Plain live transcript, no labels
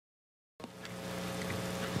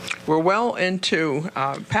we're well into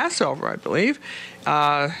Passover, I believe.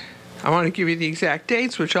 I want to give you the exact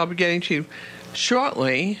dates, which I'll be getting to you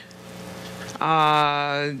shortly.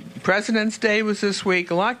 President's Day was this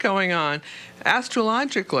week. A lot going on.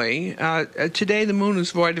 Astrologically, today the moon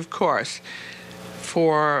is void of course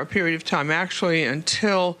for a period of time, actually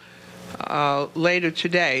until later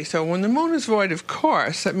today. So when the moon is void of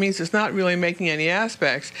course, that means it's not really making any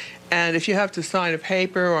aspects. And if you have to sign a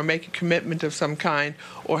paper or make a commitment of some kind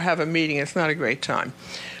or have a meeting, it's not a great time.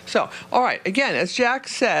 So, all right, again, as Jack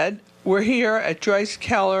said, we're here at Joyce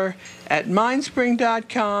Keller at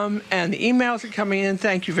mindspring.com, and the emails are coming in.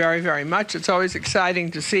 Thank you very, very much. It's always exciting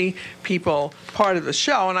to see people part of the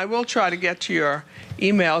show, and I will try to get to your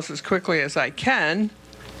emails as quickly as I can.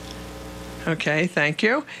 Okay, thank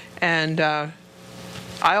you. And I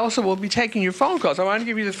also will be taking your phone calls. I want to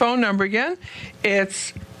give you the phone number again.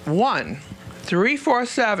 It's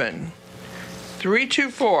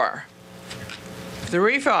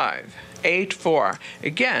 1-347-324-3584.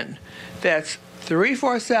 Again, that's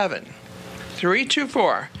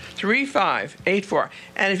 347-324-3584.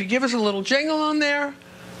 And if you give us a little jingle on there,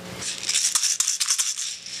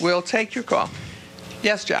 we'll take your call.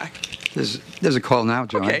 Yes, Jack? There's a call now,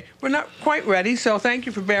 John. Okay, we're not quite ready, so thank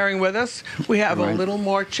you for bearing with us. We have a little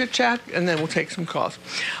more chit-chat, and then we'll take some calls.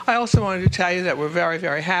 I also wanted to tell you that we're very,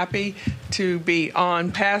 very happy to be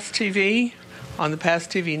on Past TV, on the Past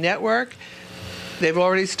TV network. They've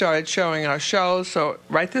already started showing our shows, so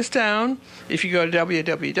write this down. If you go to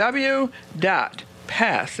www.past,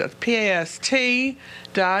 that's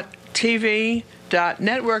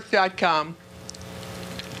past.tv.network.com,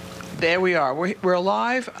 there we are. We're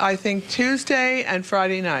live, I think, Tuesday and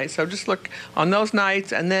Friday night. So just look on those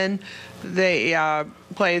nights, and then they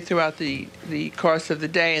play it throughout the course of the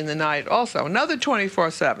day and the night also. Another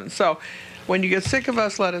 24/7. So when you get sick of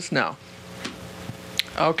us, let us know.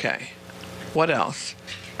 Okay. What else?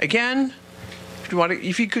 Again, if you want,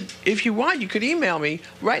 you could email me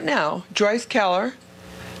right now, Joyce Keller,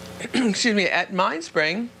 excuse me, at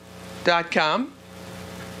mindspring.com.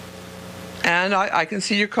 And I can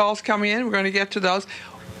see your calls coming in. We're going to get to those.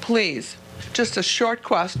 Please, just a short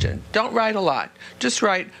question. Don't write a lot. Just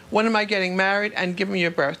write, when am I getting married, and give me your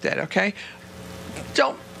birth date, okay?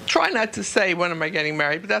 Try not to say, when am I getting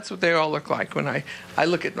married, but that's what they all look like when I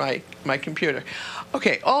look at my computer.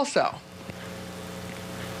 Okay, also,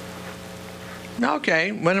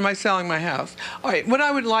 okay, when am I selling my house? All right, what I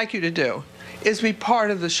would like you to do is be part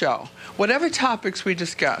of the show. Whatever topics we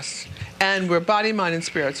discuss, and we're body, mind, and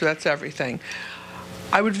spirit, so that's everything.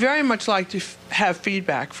 I would very much like to have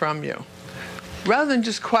feedback from you. Rather than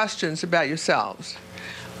just questions about yourselves,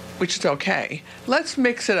 which is okay, let's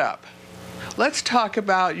mix it up. Let's talk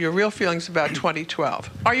about your real feelings about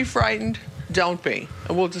 2012. Are you frightened? Don't be,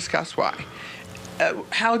 and we'll discuss why.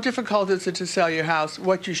 How difficult is it to sell your house?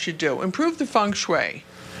 What you should do. Improve the feng shui,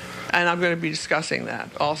 and I'm going to be discussing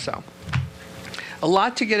that also. A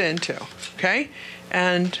lot to get into, okay?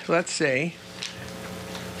 And let's see.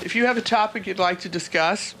 If you have a topic you'd like to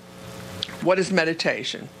discuss, what is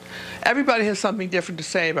meditation? Everybody has something different to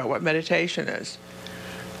say about what meditation is.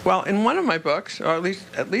 Well, in one of my books, or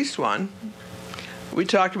at least one, we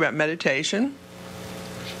talked about meditation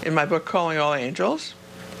in my book, Calling All Angels.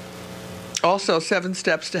 Also, 7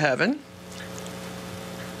 Steps to Heaven.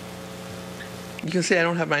 You can see I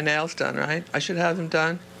don't have my nails done, right? I should have them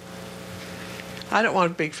done. I don't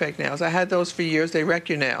want big fake nails. I had those for years. They wreck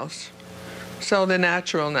your nails. So they're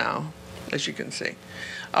natural now, as you can see.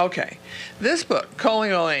 Okay. This book,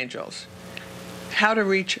 Calling All Angels, How to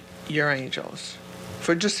Reach Your Angels,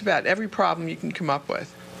 for just about every problem you can come up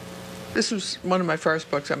with. This was one of my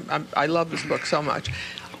first books. I love this book so much.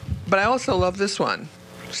 But I also love this one,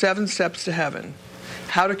 7 Steps to Heaven,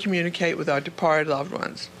 How to Communicate with Our Departed Loved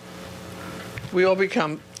Ones. We all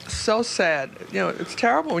become so sad. You know, it's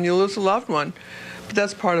terrible when you lose a loved one, but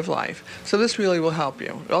that's part of life. So this really will help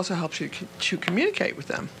you. It also helps you to communicate with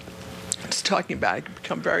them. Just talking about it, you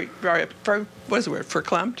become very, very, what is the word,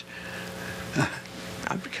 verklempt?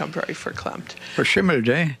 I've become very verklempt. Verschimmelt,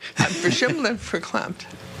 eh? I'm verschimmelt and verklempt.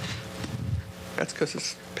 That's because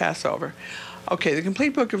it's Passover. Okay, the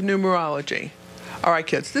Complete Book of Numerology. All right,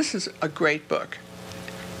 kids, this is a great book.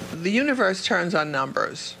 The universe turns on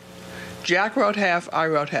numbers. Jack wrote half, I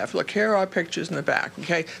wrote half. Look, here are pictures in the back,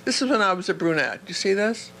 okay? This is when I was a brunette. You see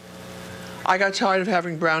this? I got tired of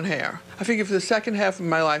having brown hair. I figured for the second half of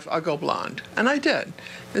my life, I'll go blonde. And I did.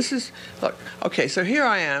 This is, look, okay, so here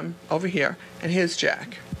I am, over here, and here's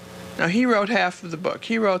Jack. Now, he wrote half of the book.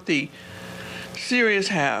 He wrote the serious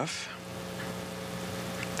half,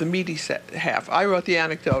 the meaty half. I wrote the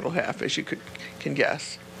anecdotal half, as you can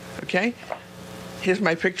guess, okay? Here's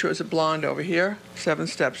my picture as a blonde over here, 7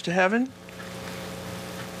 Steps to Heaven.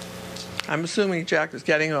 I'm assuming Jack is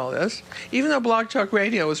getting all this. Even though Blog Talk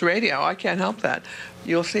Radio is radio, I can't help that.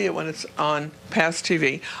 You'll see it when it's on past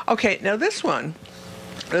TV. Okay, now this one,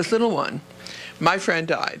 this little one, My Friend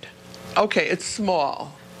Died. Okay, it's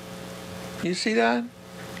small. You see that?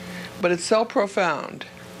 But it's so profound,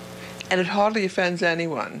 and it hardly offends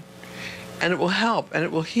anyone. And it will help, and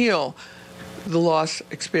it will heal the loss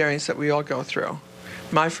experience that we all go through.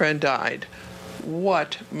 My friend died.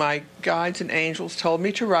 What my guides and angels told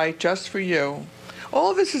me to write just for you. All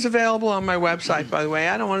of this is available on my website, by the way.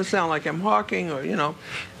 I don't want to sound like I'm hawking or,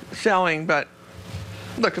 selling, but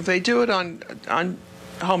look, if they do it on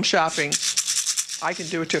home shopping, I can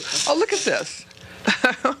do it too. Oh, look at this.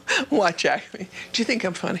 What, Jack? Do you think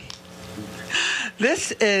I'm funny?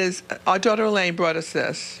 This is, our daughter Elaine brought us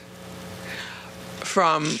this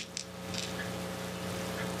from,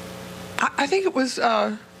 I think it was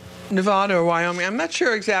Nevada or Wyoming. I'm not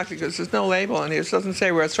sure exactly because there's no label on here. It doesn't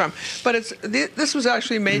say where it's from. But this was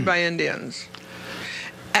actually made by Indians.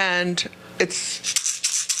 And it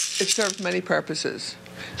serves many purposes.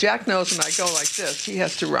 Jack knows when I go like this, he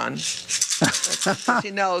has to run.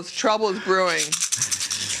 He knows trouble is brewing.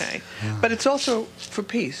 Okay. But it's also for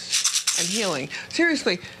peace and healing.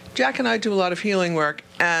 Seriously, Jack and I do a lot of healing work,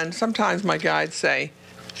 and sometimes my guides say,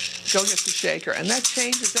 go get the shaker, and that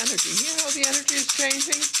changes energy. You hear how the energy is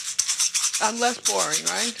changing? I'm less boring,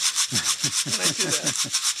 right? When I do this.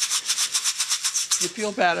 You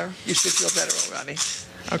feel better. You should feel better already.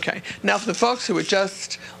 Okay. Now, for the folks who are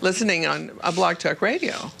just listening on a Blog Talk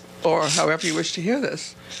Radio, or however you wish to hear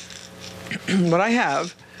this, what I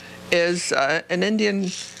have is an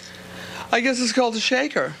Indian, I guess it's called a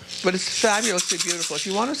shaker, but it's fabulously beautiful. If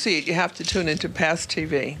you want to see it, you have to tune into past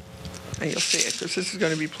TV, and you'll see it, because this is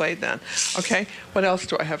going to be played then. Okay? What else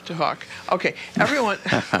do I have to hawk? Okay,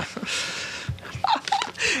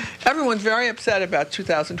 everyone's very upset about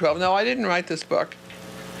 2012. No, I didn't write this book,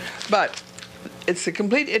 but it's The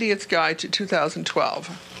Complete Idiot's Guide to 2012.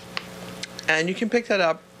 And you can pick that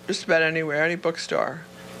up just about anywhere, any bookstore.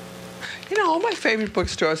 All my favorite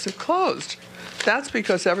bookstores have closed. That's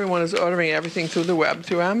because everyone is ordering everything through the web,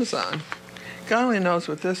 through Amazon. God only knows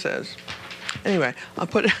what this is. Anyway, I'll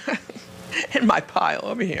put it in my pile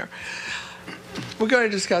over here. We're going to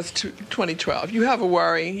discuss 2012. You have a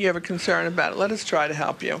worry, you have a concern about it. Let us try to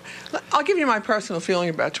help you. I'll give you my personal feeling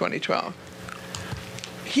about 2012.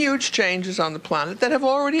 Huge changes on the planet that have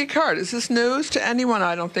already occurred. Is this news to anyone?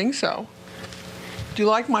 I don't think so. Do you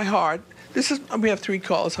like my heart? We have 3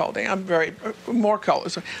 callers holding. More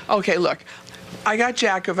callers. Okay, look. I got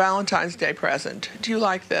Jack a Valentine's Day present. Do you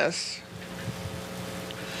like this?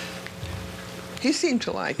 He seemed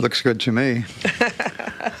to like it. Looks good to me.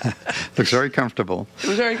 Looks very comfortable. It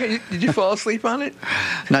was very good. Did you fall asleep on it?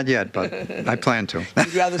 Not yet, but I plan to.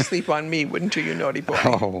 You'd rather sleep on me, wouldn't you, you naughty boy?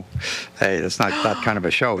 Oh, hey, that's not that kind of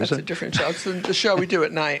a show, is it? That's a different show. It's the show we do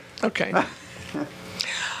at night. Okay.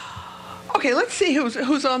 Okay, let's see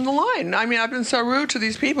who's on the line. I mean, I've been so rude to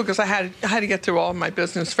these people because I had to get through all of my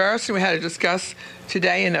business first, and we had to discuss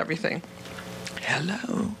today and everything.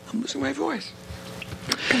 Hello. I'm losing my voice.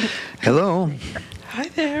 Hello. Hi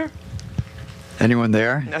there. Anyone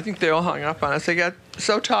there? I think they all hung up on us. They got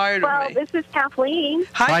so tired of me. Well, this is Kathleen.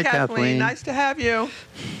 Hi, Kathleen. Nice to have you.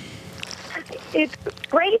 It's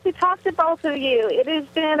great to talk to both of you. It has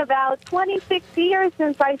been about 26 years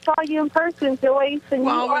since I saw you in person, Joyce. And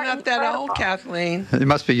well, you we're not that old, Kathleen. It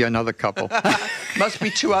must be another couple. Must be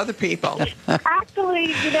 2 other people.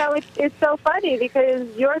 Actually, it's so funny because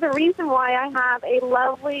you're the reason why I have a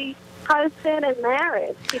lovely husband and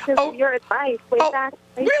marriage because of your advice way back.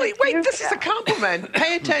 Really? Wait, this is a compliment.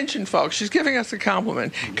 Pay attention, folks. She's giving us a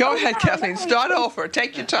compliment. Go ahead, Kathleen. Start over.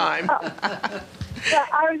 Take your time. Yeah,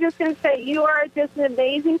 I was just going to say, you are just an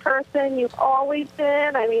amazing person. You've always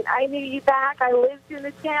been. I mean, I knew you back. I lived in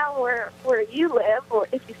the town where you live, or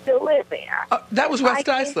if you still live there. That was West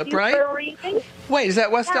Islip, right? Wait, is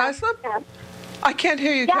that West Islip? Yes. I can't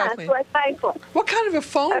hear you, Kathleen. Yes, West Islip. What kind of a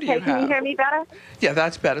phone do you have? Okay, can you hear me better? Yeah,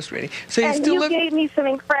 that's better, sweetie. So you gave me some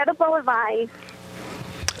incredible advice.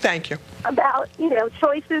 Thank you. About,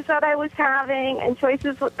 choices that I was having and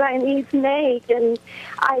choices that I need to make. And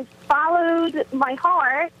I followed my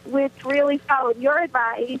heart, which really followed your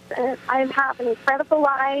advice. And I have an incredible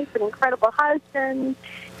life, an incredible husband,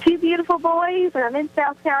 2 beautiful boys, and I'm in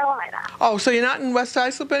South Carolina. Oh, so you're not in West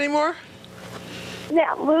Islip anymore?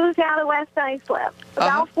 Yeah, moved out of West Islip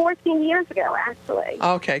about 14 years ago, actually.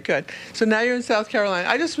 Okay, good. So now you're in South Carolina.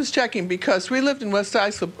 I just was checking because we lived in West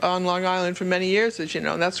Islip on Long Island for many years, as you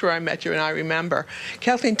know, and that's where I met you, and I remember.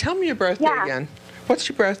 Kathleen, tell me your birthday again. What's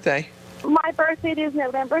your birthday? My birthday is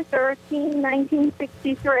November 13,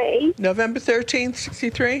 1963. November 13th,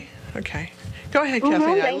 63? Okay. Go ahead,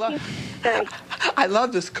 Kathleen. I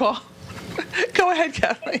love this call. Go ahead,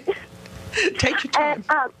 Kathleen. Take your time.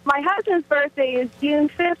 And my husband's birthday is June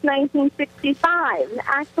 5th, 1965. And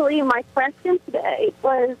actually, my question today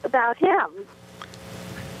was about him.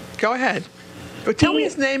 Go ahead. But tell me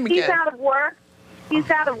his name again. He's out of work. He's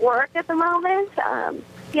out of work at the moment.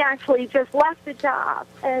 He actually just left the job,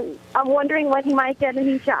 and I'm wondering when he might get a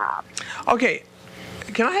new job. Okay.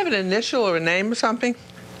 Can I have an initial or a name or something?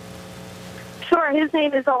 Sure. His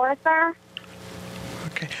name is Arthur.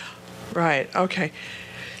 Okay. Right. Okay.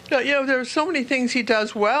 No, there are so many things he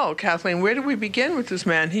does well, Kathleen. Where do we begin with this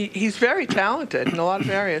man? He's very talented in a lot of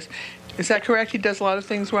areas. Is that correct? He does a lot of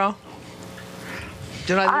things well?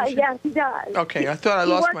 Did I lose you? Yes, he does. Okay, I thought I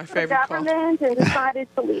lost my favorite call. He worked for the government and decided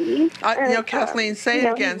to leave. Kathleen, say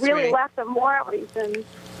it again, he really sweetie. left them more reasons.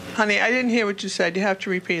 Honey, I didn't hear what you said. You have to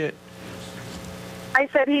repeat it. I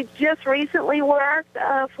said he just recently worked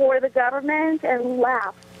for the government and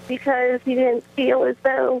left because he didn't feel as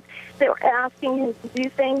though they were asking him to do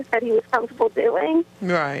things that he was comfortable doing.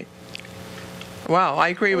 Right. Wow, I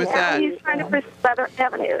agree with that. He's trying to pursue other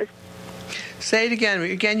avenues. Say it again.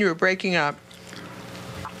 Again, you were breaking up.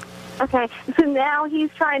 Okay, so now he's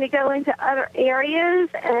trying to go into other areas,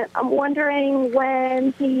 and I'm wondering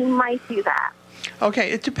when he might do that. Okay,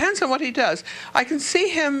 it depends on what he does. I can see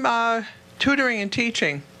him tutoring and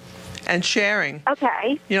teaching and sharing.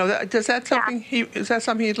 Okay. You know, is that something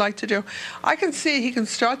he'd like to do? I can see he can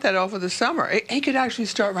start that over the summer. He could actually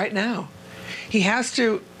start right now. He has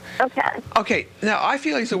to. Okay. Okay, now I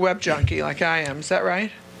feel he's a web junkie like I am. Is that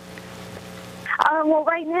right? Well,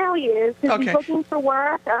 right now he is, because he's looking for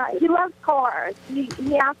work. He loves cars. He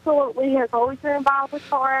absolutely has always been involved with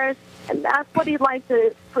cars, and that's what he'd like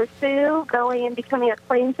to pursue, going and becoming a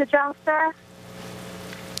claims adjuster.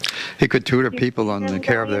 He could tutor people on the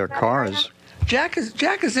care of their cars. Jack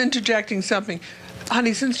is interjecting something.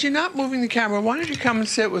 Honey, since you're not moving the camera, why don't you come and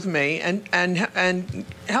sit with me and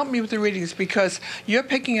help me with the readings, because you're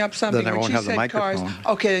picking up something then I when won't she have the said cars.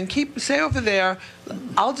 microphone. Okay, then stay over there.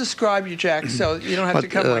 I'll describe you, Jack, so you don't have to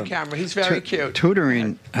come on camera. He's very cute.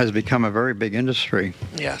 Tutoring has become a very big industry.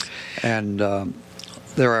 Yes. And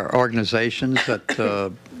there are organizations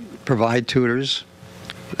that provide tutors.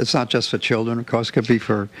 It's not just for children, of course. It could be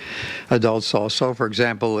for adults also. For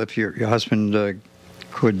example, if your husband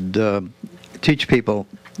could teach people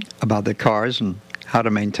about their cars and how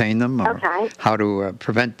to maintain them, or how to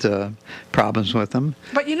prevent problems with them.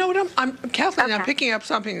 But you know what? Kathleen, I'm picking up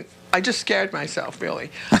something. I just scared myself,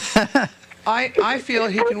 really. I feel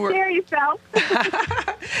he can work. Don't scare yourself.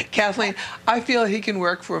 Kathleen, I feel he can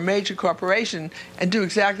work for a major corporation and do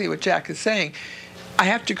exactly what Jack is saying. I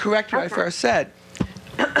have to correct what I first said.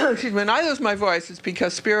 Excuse me, when I lose my voice, it's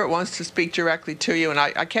because Spirit wants to speak directly to you, and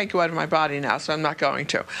I can't go out of my body now, so I'm not going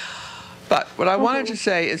to. But what I wanted to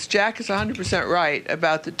say is Jack is 100% right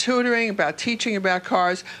about the tutoring, about teaching about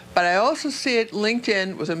cars, but I also see it linked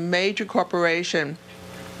in with a major corporation.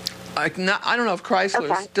 I don't know if Chrysler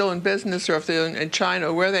is still in business or if they're in China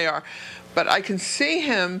or where they are, but I can see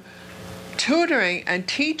him tutoring and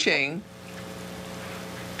teaching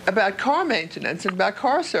about car maintenance and about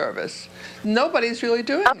car service. Nobody's really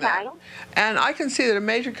doing that. And I can see that a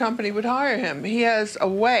major company would hire him. He has a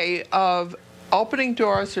way of opening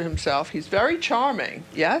doors to himself. He's very charming.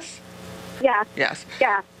 Yes? Yes. Yes.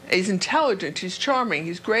 Yes. He's intelligent. He's charming.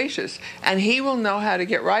 He's gracious. And he will know how to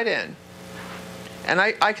get right in. And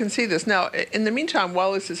I can see this. Now, in the meantime,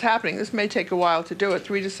 while this is happening, this may take a while to do it,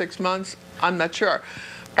 3 to 6 months, I'm not sure.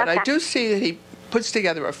 But I do see that he puts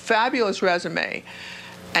together a fabulous resume.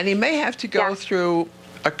 And he may have to go through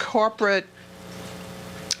a corporate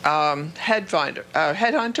headhunter.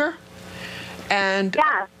 And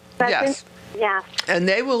yes. And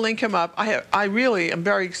they will link him up. I really am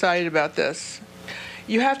very excited about this.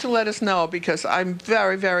 You have to let us know, because I'm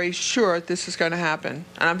very, very sure this is going to happen.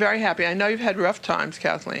 And I'm very happy. I know you've had rough times,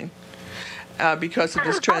 Kathleen, because of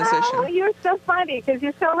this transition. Oh, you're so funny, because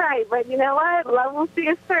you're so right. But you know what? Love will see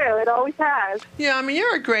us through. It always has. Yeah, I mean,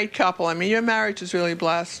 you're a great couple. I mean, your marriage is really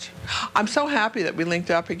blessed. I'm so happy that we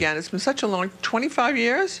linked up again. It's been such a long 25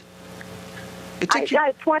 years. It took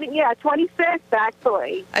 26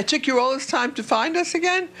 actually. It took you all this time to find us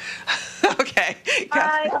again? Okay.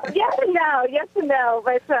 Yes and no.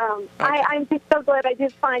 But I'm just so glad I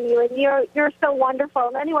did find you, and you're so wonderful.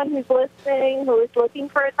 And anyone who's listening, who is looking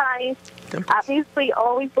for advice, obviously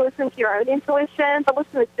always listen to your own intuition, but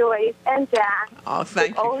listen to Joyce and Jack. Oh,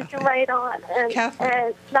 thank you. Always you're right on. Kathleen.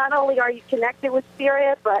 And not only are you connected with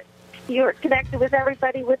Spirit, but you're connected with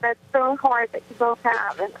everybody with that strong heart that you both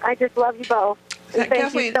have. And I just love you both. And thank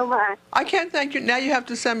Kathleen, you so much. I can't thank you. Now you have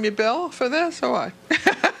to send me a bill for this, or what?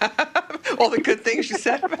 All the good things you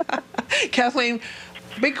said. Kathleen,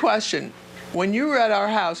 big question. When you were at our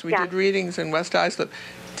house, we did readings in West Islip.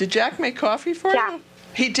 Did Jack make coffee for you?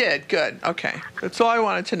 He did. Good. Okay. That's all I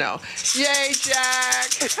wanted to know. Yay, Jack!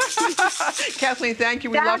 Kathleen, thank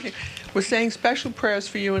you. We love you. We're saying special prayers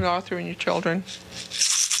for you and Arthur and your children.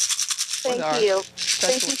 Thank you.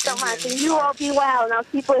 Thank you so much. And you all be well, and I'll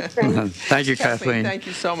keep listening. Thank you, Kathleen. Thank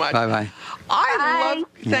you so much. Bye-bye. Thank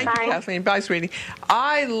you, Kathleen. Bye, sweetie.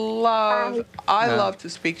 I love to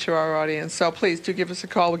speak to our audience, so please do give us a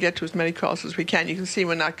call. We'll get to as many calls as we can. You can see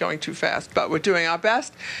we're not going too fast, but we're doing our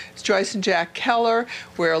best. It's Joyce and Jack Keller.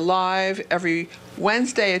 We're live every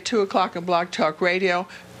Wednesday at 2 o'clock on Blog Talk Radio.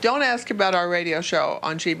 Don't ask about our radio show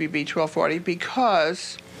on GBB 1240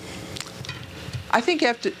 because I think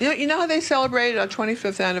after, you know how they celebrated our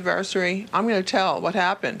 25th anniversary? I'm going to tell what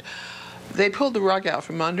happened. They pulled the rug out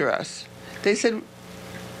from under us. They said,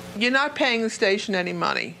 you're not paying the station any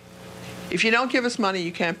money. If you don't give us money,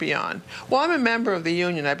 you can't be on. Well, I'm a member of the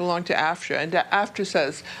union. I belong to AFTRA, and AFTRA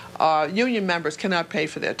says union members cannot pay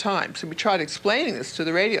for their time. So we tried explaining this to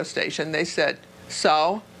the radio station. They said,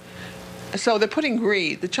 so they're putting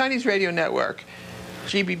greed. The Chinese radio network,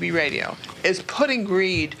 GBB Radio, is putting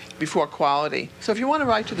greed before quality. So if you want to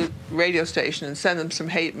write to the radio station and send them some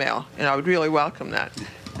hate mail, and I would really welcome that.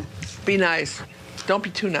 Be nice. Don't be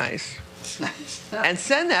too nice. And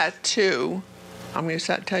send that to, I'm going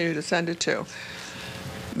to tell you to send it to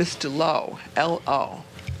Mr. Lowe, L-O.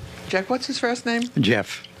 Jack, what's his first name?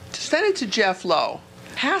 Jeff. Send it to Jeff Lowe.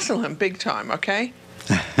 Hassle him big time, okay?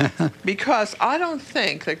 Because I don't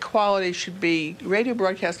think that quality should be, radio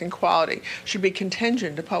broadcasting quality should be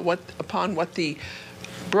contingent upon what the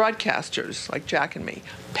broadcasters, like Jack and me,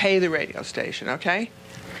 pay the radio station, okay?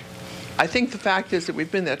 I think the fact is that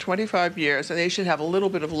we've been there 25 years and they should have a little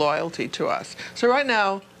bit of loyalty to us. So right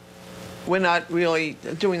now, we're not really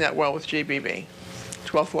doing that well with GBB,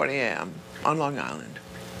 1240 AM on Long Island.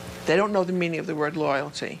 They don't know the meaning of the word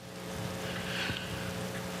loyalty.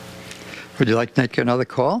 Would you like to make another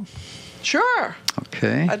call? Sure.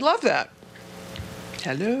 Okay. I'd love that.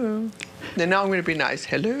 Hello. Now I'm going to be nice.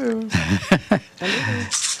 Hello. Hello.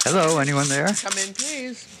 Hello, anyone there? Come in,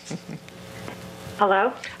 please.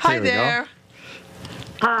 Hello? Hi There we go. there.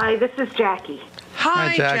 Hi, this is Jackie.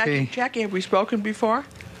 Hi, Jackie. Jackie, have we spoken before?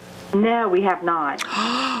 No, we have not.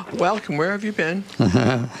 Welcome. Where have you been?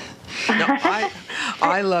 No,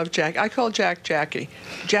 I love Jack. I call Jack Jackie.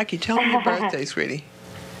 Jackie, tell me your birthday, sweetie.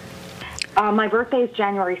 My birthday is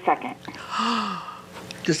January 2nd.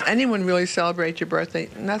 Does anyone really celebrate your birthday?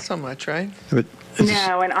 Not so much, right?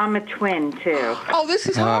 No, and I'm a twin, too. Oh, this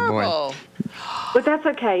is horrible. But that's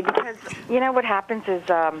okay, because you know what happens is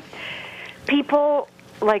people,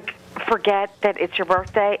 like, forget that it's your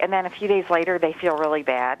birthday, and then a few days later they feel really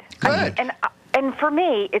bad. Good. And for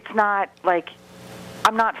me, it's not, like,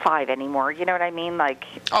 I'm not 5 anymore. You know what I mean? Like,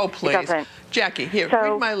 oh, please. It doesn't. Jackie, here,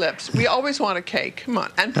 So- read my lips. We always want a cake. Come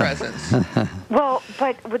on. And presents. Well,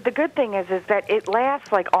 but the good thing is that it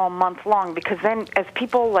lasts like all month long, because then as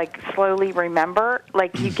people like slowly remember,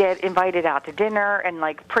 like you get invited out to dinner, and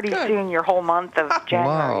like pretty Good. soon your whole month of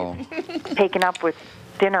January is taken up with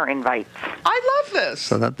dinner invites. I love this.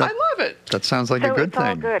 So that- I love it. That sounds like So a good it's thing.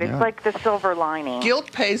 all good. Yeah. It's like the silver lining.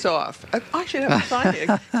 Guilt pays off. I should have a sign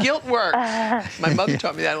here. Guilt works. My mother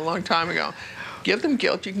taught me that a long time ago. Give them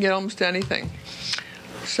guilt, you can get almost anything.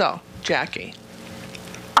 So, Jackie.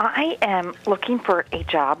 I am looking for a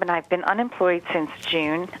job, and I've been unemployed since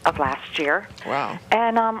June of last year. Wow.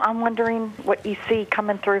 And I'm wondering what you see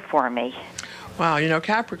coming through for me. Wow, you know,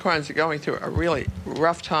 Capricorns are going through a really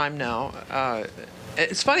rough time now.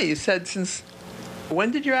 It's funny, you said since, when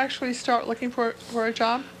did you actually start looking for a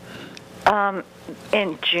job?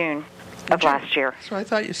 In June of last year. That's what I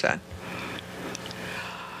thought you said.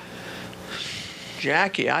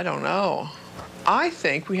 Jackie, I don't know. I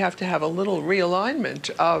think we have to have a little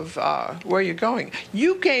realignment of where you're going.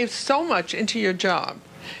 You gave so much into your job,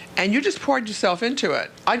 and you just poured yourself into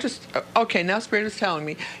it. Okay, now Spirit is telling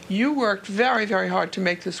me, you worked very, very hard to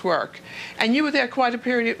make this work. And you were there quite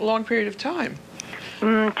a long period of time.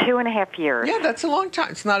 2.5 years. Yeah, that's a long time.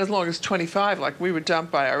 It's not as long as 25, like we were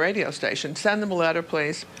dumped by our radio station. Send them a letter,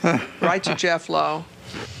 please. Write to Jeff Lowe.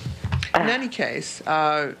 In any case,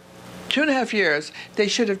 2.5 years, they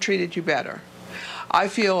should have treated you better. I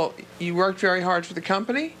feel you worked very hard for the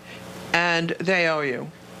company, and they owe you.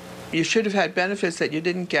 You should have had benefits that you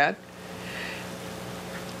didn't get.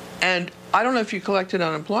 And I don't know if you collected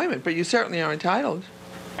unemployment, but you certainly are entitled.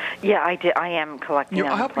 Yeah, I did. I am collecting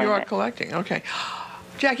I hope you are unemployment. collecting. Okay.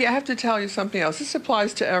 Jackie, I have to tell you something else. This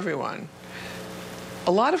applies to everyone.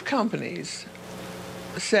 A lot of companies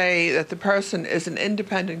say that the person is an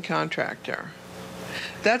independent contractor.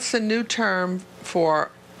 That's the new term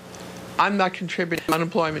for I'm not contributing to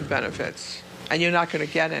unemployment benefits, and you're not going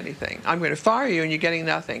to get anything. I'm going to fire you, and you're getting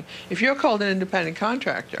nothing. If you're called an independent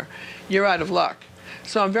contractor, you're out of luck.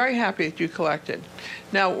 So I'm very happy that you collected.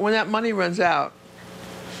 Now, when that money runs out,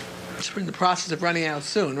 it's in the process of running out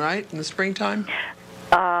soon, right? In the springtime?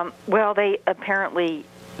 Well, they apparently,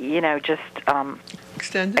 just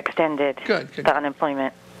extended Good. the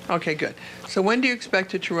unemployment. Okay, good. So when do you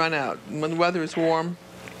expect it to run out? When the weather is warm?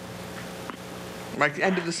 Like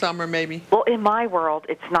end of the summer, maybe? Well, in my world,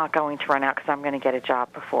 it's not going to run out because I'm going to get a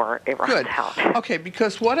job before it runs out. Okay,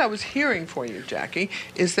 because what I was hearing for you, Jackie,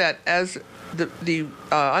 is that as the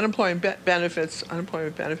unemployment benefits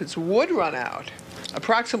would run out,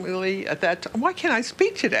 approximately at that time. Why can't I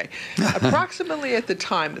speak today? Approximately at the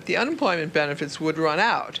time that the unemployment benefits would run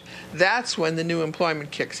out, that's when the new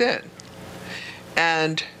employment kicks in.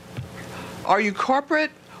 And are you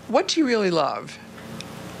corporate? What do you really love?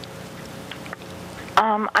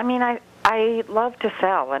 I love to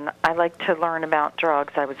sell, and I like to learn about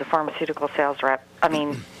drugs. I was a pharmaceutical sales rep.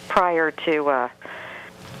 Prior to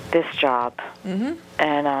this job. Mm-hmm.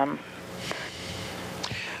 And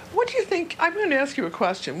what do you think? I'm going to ask you a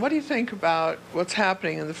question. What do you think about what's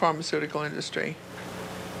happening in the pharmaceutical industry?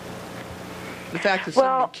 The fact that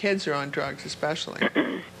so many kids are on drugs, especially.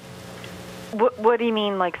 What do you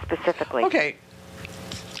mean, like, specifically? Okay.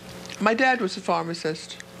 My dad was a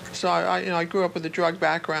pharmacist, so I grew up with a drug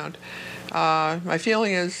background. My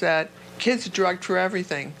feeling is that kids are drugged for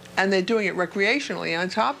everything, and they're doing it recreationally on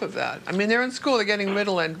top of that. I mean, they're in school, they're getting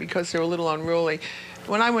Ritalin because they're a little unruly.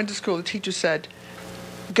 When I went to school, the teacher said,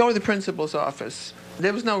 go to the principal's office.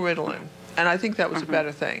 There was no Ritalin, and I think that was a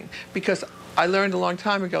better thing, because I learned a long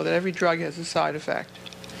time ago that every drug has a side effect.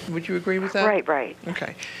 Would you agree with that? Right.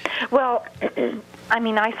 Okay. Well,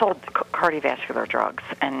 I sold cardiovascular drugs,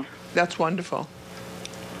 and that's wonderful.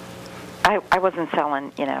 I wasn't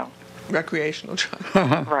selling, recreational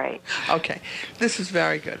drugs. Right. Okay. This is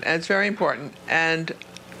very good, and it's very important. And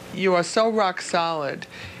you are so rock solid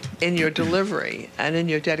in your delivery and in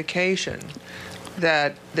your dedication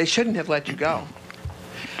that they shouldn't have let you go.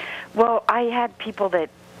 Well, I had people that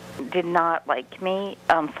did not like me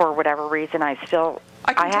for whatever reason. I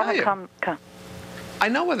haven't come. I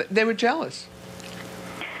know whether they were jealous.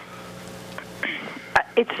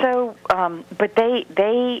 It's so, but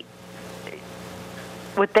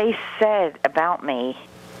what they said about me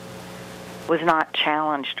was not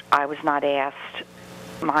challenged. I was not asked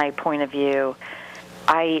my point of view.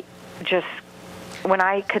 When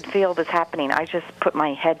I could feel this happening, I just put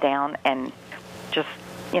my head down and just,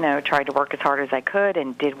 tried to work as hard as I could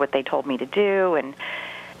and did what they told me to do. And,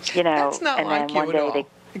 That's not and like then you one at day all.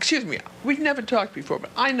 Excuse me, we've never talked before, but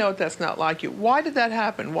I know that's not like you. Why did that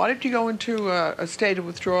happen? Why did you go into a state of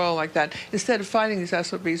withdrawal like that instead of fighting these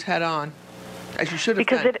SOBs head on, as you should have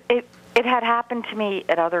done? Because it had happened to me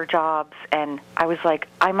at other jobs, and I was like,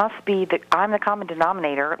 I'm the common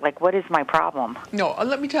denominator. Like, what is my problem? No,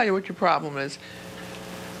 let me tell you what your problem is.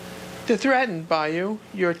 They're threatened by you.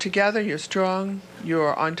 You're together, you're strong,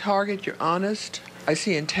 you're on target, you're honest. I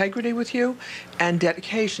see integrity with you and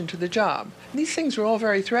dedication to the job. These things are all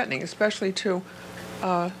very threatening, especially to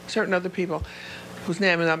certain other people whose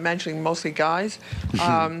name I'm not mentioning, mostly guys. They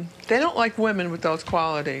don't like women with those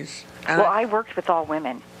qualities. And I worked with all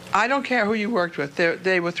women. I don't care who you worked with.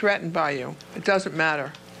 They were threatened by you. It doesn't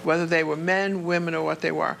matter whether they were men, women, or what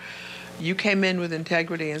they were. You came in with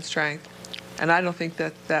integrity and strength. And I don't think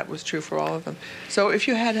that was true for all of them. So if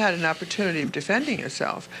you had an opportunity of defending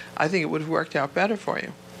yourself, I think it would have worked out better for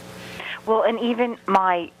you. Well, and even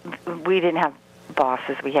we didn't have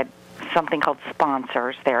bosses. We had something called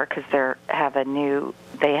sponsors there because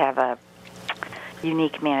they have a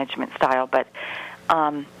unique management style. But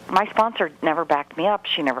my sponsor never backed me up.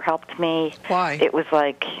 She never helped me. Why? It was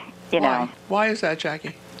like, know. Why is that,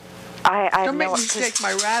 Jackie? Don't make me take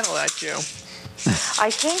my rattle at you. I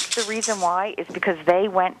think the reason why is because they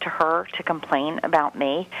went to her to complain about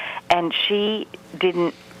me, and she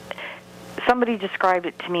didn't. Somebody described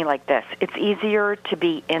it to me like this: it's easier to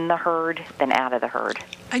be in the herd than out of the herd.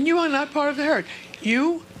 And you are not part of the herd.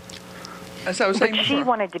 You, as I was saying before. But she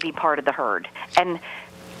wanted to be part of the herd, and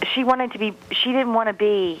she didn't want to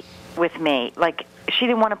be with me. Like, she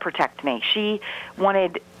didn't want to protect me. She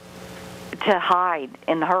wanted to hide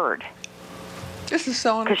in the herd. This is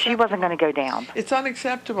so because she wasn't going to go down. It's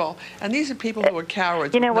unacceptable. And these are people who are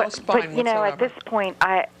cowards. You know with what? No spine But you know, whatsoever. at this point,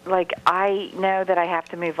 I know that I have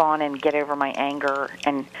to move on and get over my anger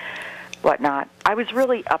and whatnot. I was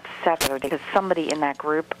really upset because somebody in that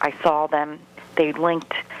group, I saw them. They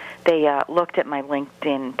looked at my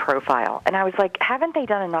LinkedIn profile, and I was like, haven't they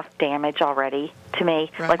done enough damage already to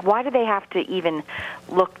me? Right. Like, why do they have to even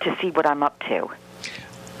look to see what I'm up to?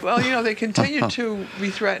 Well, you know, they continue to be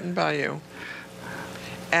threatened by you.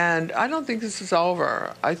 And I don't think this is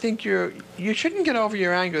over. I think you shouldn't get over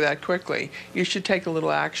your anger that quickly. You should take a little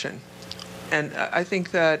action. And I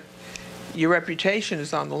think that your reputation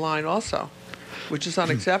is on the line also, which is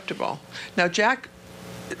unacceptable. Now, Jack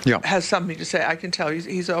has something to say. I can tell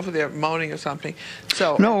he's over there moaning or something.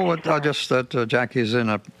 So No, just that Jackie's in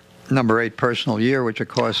a number 8 personal year, which of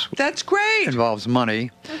course that's great. involves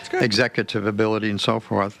money, That's good. executive ability, and so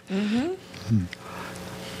forth.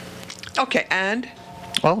 Okay, and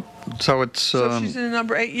Well, so it's so she's in a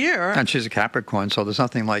number 8 year. and she's a Capricorn, so there's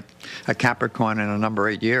nothing like a Capricorn in a number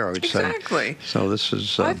 8 year, I would say. Exactly. So this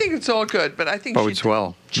is I think it's all good, but I think bodes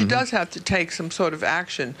well. She does have to take some sort of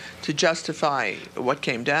action to justify what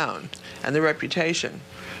came down and the reputation.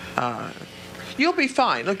 You'll be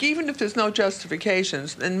fine. Look, even if there's no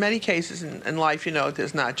justifications, in many cases in life, you know,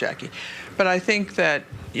 there's not, Jackie. But I think that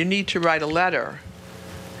you need to write a letter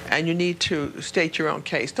and you need to state your own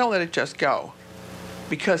case. Don't let it just go,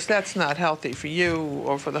 because that's not healthy for you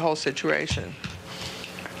or for the whole situation.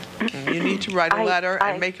 You need to write a letter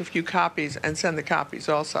and make a few copies and send the copies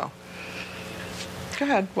also. Go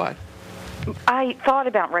ahead. What? I thought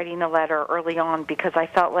about writing a letter early on because I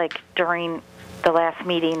felt like during the last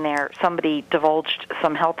meeting there, somebody divulged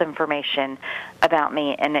some health information about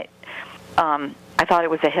me, and I thought it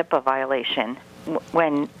was a HIPAA violation.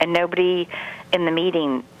 And nobody in the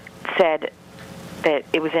meeting said that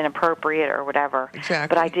it was inappropriate or whatever.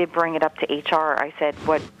 Exactly. But I did bring it up to HR. I said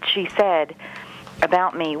what she said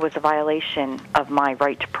about me was a violation of my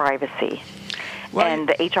right to privacy. Well, and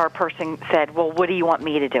the HR person said, well, what do you want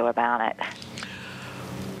me to do about it?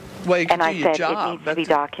 Well, you can And do I your said job. it needs to be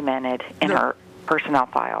documented in her personnel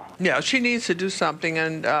file. Yeah, she needs to do something.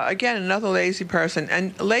 And again, another lazy person.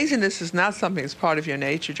 And laziness is not something that's part of your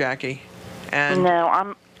nature, Jackie. And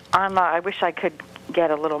No, I wish I could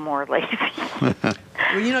get a little more lazy.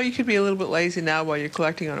 well, you know, you could be a little bit lazy now while you're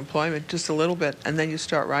collecting unemployment, just a little bit, and then you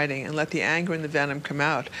start writing and let the anger and the venom come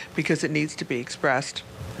out because it needs to be expressed.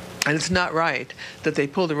 And it's not right that they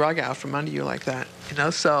pull the rug out from under you like that, you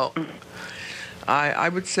know. So I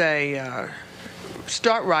would say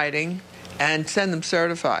start writing and send them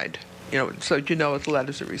certified, you know, so you know what the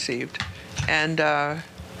letters are received. And I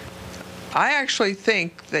actually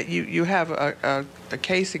think that you have a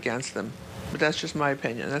case against them, but that's just my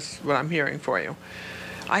opinion. That's what I'm hearing for you.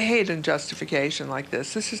 I hate injustification like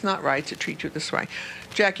this. This is not right to treat you this way.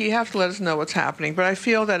 Jackie, you have to let us know what's happening, but I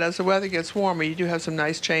feel that as the weather gets warmer, you do have some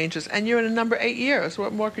nice changes, and you're in a number 8 years.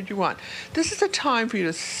 What more could you want? This is a time for you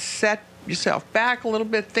to set yourself back a little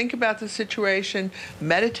bit, think about the situation,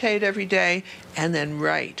 meditate every day, and then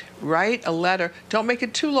write. Write a letter. Don't make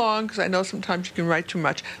it too long, because I know sometimes you can write too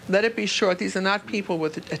much. Let it be short. These are not people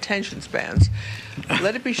with attention spans.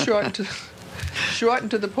 Let it be short and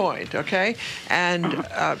to the point, okay? And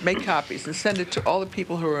make copies and send it to all the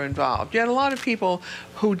people who are involved. You had a lot of people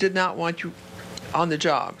who did not want you on the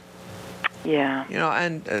job. Yeah. You know,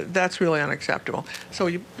 and that's really unacceptable. So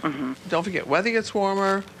you don't forget, weather gets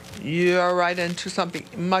warmer, you're right into something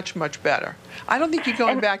much, much better. I don't think you're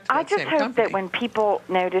going back to that same company. I just hope that when people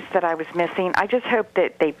noticed that I was missing, I just hope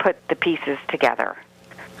that they put the pieces together,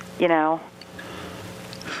 you know?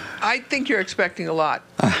 I think you're expecting a lot.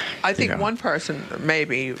 I think one person,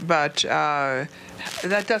 maybe, but that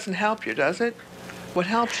doesn't help you, does it? What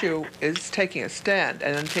helps you is taking a stand,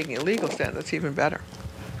 and then taking a legal stand. That's even better.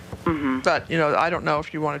 But, you know, I don't know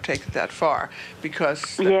if you want to take it that far,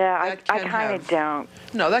 because I kind of don't.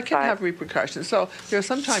 No, that can have repercussions. So there are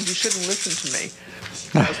sometimes you shouldn't listen to me.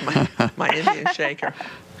 That was my Indian shaker.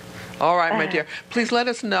 All right, my dear. Please let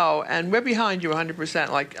us know, and we're behind you 100%.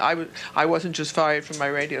 Like I wasn't just fired from my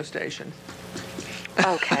radio station.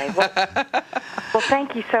 Okay. Well,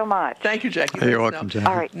 thank you so much. Thank you, Jackie. You're welcome, Jackie.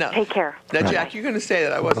 All right. Take care. Now, Jack, you're going to say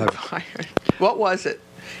that I wasn't fired. What was it?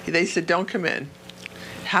 They said, don't come in.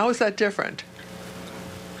 How is that different?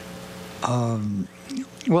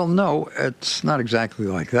 Well, no, it's not exactly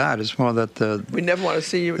like that. It's more that We never want to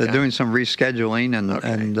see you again. they're doing some rescheduling,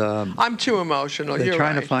 and I'm too emotional. they're You're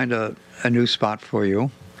trying right. to find a new spot for you.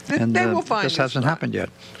 And They will find this a hasn't spot. happened yet.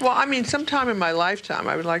 Well, I mean, sometime in my lifetime,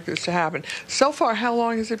 I would like this to happen. So far, how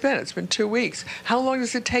long has it been? It's been 2 weeks. How long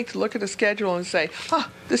does it take to look at a schedule and say,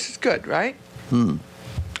 this is good, right?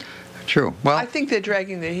 True. Well, I think they're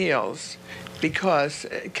dragging their heels because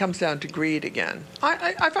it comes down to greed again.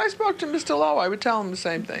 If I spoke to Mr. Lowe, I would tell him the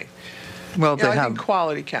same thing. well, You know, they I think have,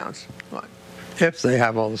 quality counts. What? if they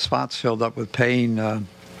have all the spots filled up with paying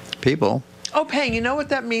people. Oh, paying. You know what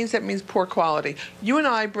that means? That means poor quality. You and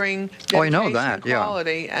I bring Oh, I know dedication that, and yeah.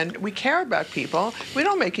 quality, and we care about people. We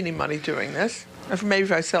don't make any money doing this. If maybe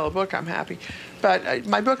if I sell a book, I'm happy. But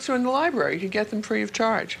my books are in the library. You can get them free of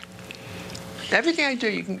charge. Everything I do,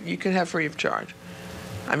 you can have free of charge.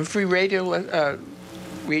 I'm free radio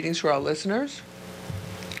readings for our listeners.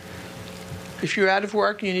 If you're out of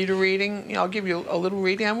work and you need a reading, you know, I'll give you a little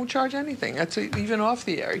reading. I won't charge anything. That's even off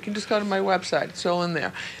the air. You can just go to my website. It's all in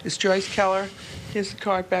there. It's Joyce Keller. Here's the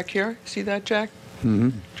card back here. See that, Jack? Mm-hmm.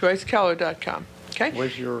 JoyceKeller.com. Okay?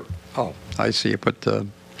 Where's your... Oh, I see. You put the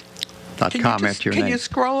Can .com after your can name. you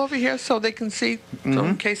scroll over here so they can see, so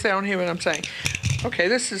in case they don't hear what I'm saying? Okay,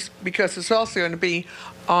 this is because it's also going to be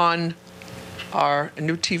on our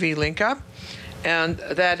new TV link up, and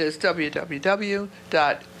that is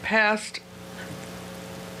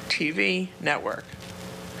www.past-tv-network,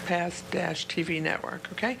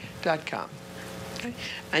 past-tv-network, okay, .com. Okay?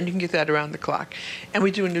 And you can get that around the clock. And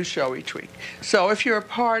we do a new show each week. So if you're a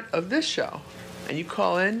part of this show and you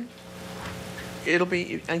call in, it'll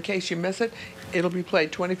be, in case you miss it, it'll be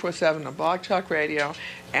played 24/7 on Blog Talk Radio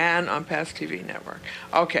and on Past TV Network.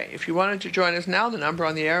 Okay, if you wanted to join us now, the number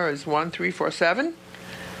on the air is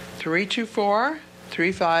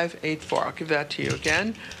 1-347-324-3584. I'll give that to you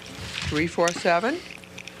again,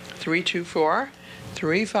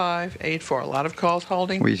 347-324-3584. A lot of calls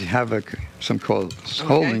holding. We have some calls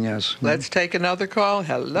holding, yes. Let's take another call.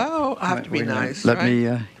 Hello. I have to be Wait a minute. nice. Let right? me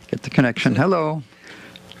get the connection. Hello.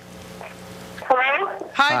 Hello?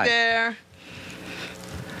 Hi Hi. there.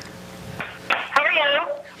 How are you?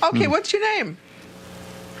 Okay, what's your name?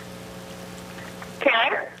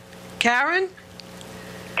 Karen? Karen?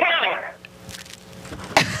 Karen.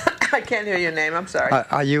 I can't hear your name. I'm sorry.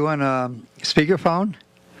 Are you on a speakerphone?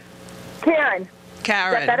 Karen.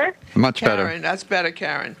 Karen. Is that better? Much Karen, better. that's better,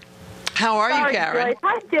 Karen. How are you, Sorry, Karen? Joyce.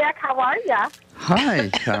 Hi, Jack. How are ya? Hi,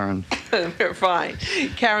 Karen. We're fine.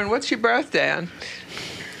 Karen, what's your birthday on?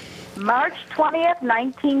 March 20th,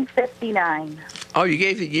 1959. Oh, you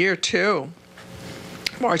gave the year too.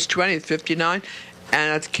 March 20th, 59.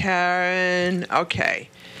 And that's Karen. Okay.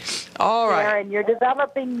 All right. Karen, you're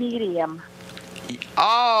developing medium.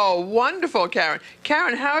 Oh, wonderful, Karen.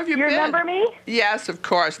 Karen, how have you You been? remember me? Yes, of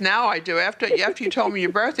course. Now I do. After you told me your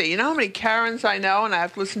birthday. You know how many Karens I know, and I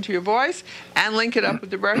have to listen to your voice and link it up with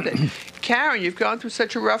the birthday. Karen, you've gone through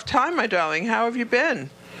such a rough time, my darling. How have you been?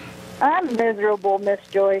 I'm miserable, Miss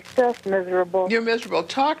Joyce. Just miserable. You're miserable.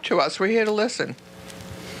 Talk to us. We're here to listen.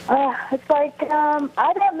 It's like,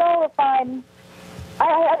 I don't know if I've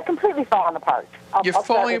completely fallen apart. You're I'll start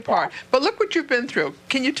falling with apart. that. But look what you've been through.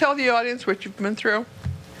 Can you tell the audience what you've been through?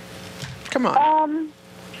 Come on. I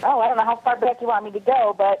don't know how far back you want me to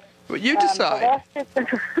go, but... Well, you decide. Come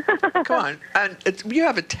Come on. And you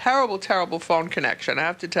have a terrible, terrible phone connection, I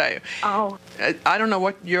have to tell you. Oh, I don't know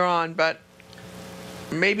what you're on, but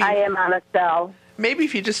maybe I am on a cell. maybe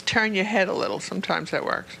if you just turn your head a little, sometimes that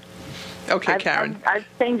works. Okay, Karen. I've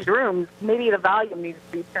changed rooms. Maybe the volume needs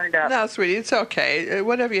to be turned up. No, sweetie, it's okay.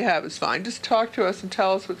 Whatever you have is fine. Just talk to us and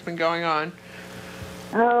tell us what's been going on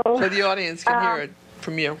Oh, so the audience can hear it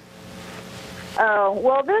from you.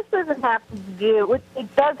 Well, this doesn't have to do.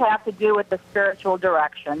 It does have to do with the spiritual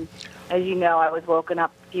direction. As you know, I was woken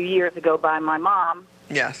up a few years ago by my mom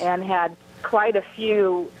Yes. and had quite a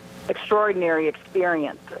few extraordinary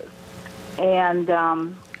experiences. And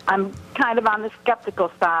I'm kind of on the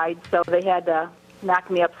skeptical side, so they had to knock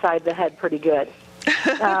me upside the head pretty good.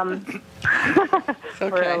 Okay.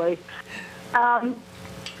 Really.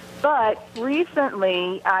 But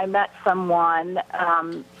recently I met someone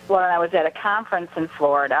when I was at a conference in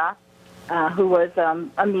Florida who was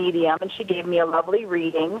a medium, and she gave me a lovely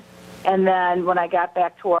reading. And then when I got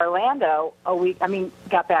back to Orlando,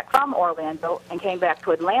 got back from Orlando and came back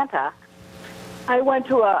to Atlanta, I went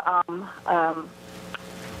to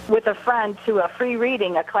with a friend to a free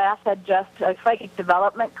reading. A psychic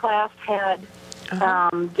development class had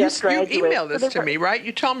just You graduated. emailed this to me, right?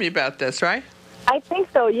 You told me about this, right? I think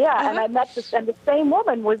so, yeah. And I met and the same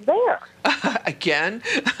woman was there. Again?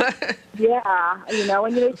 Yeah,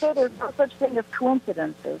 and they say there's no such thing as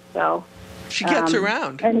coincidences. So She gets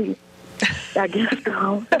around. And I guess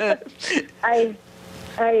so. I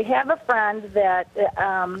have a friend that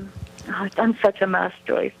I'm such a mess,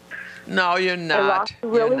 Joyce. No, you're not.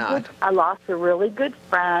 I lost a really good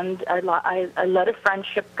friend. I let a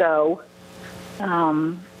friendship go.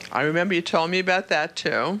 I remember you told me about that,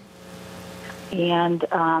 too. and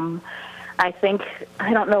I think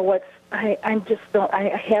I don't know what's. I'm just don't. I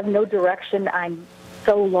have no direction. I'm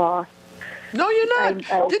so lost. No, you're not.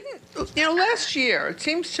 Last year, it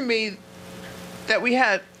seems to me that we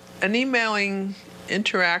had an emailing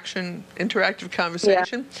interactive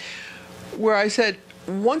conversation where I said,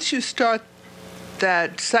 once you start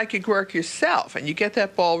that psychic work yourself and you get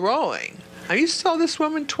that ball rolling, and you saw this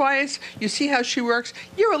woman twice, you see how she works,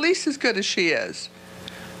 you're at least as good as she is.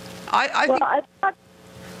 I'm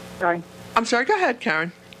sorry, go ahead,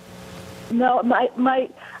 Karen. No,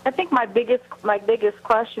 I think my biggest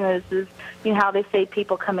question is how they say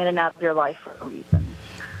people come in and out of your life for a reason.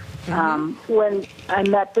 Mm-hmm. When I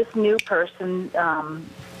met this new person,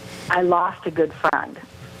 I lost a good friend.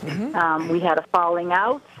 Mm-hmm. We had a falling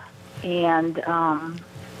out, and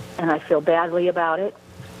I feel badly about it.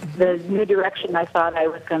 Mm-hmm. The new direction I thought I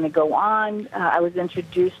was going to go on, I was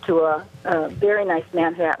introduced to a very nice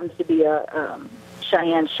man who happens to be a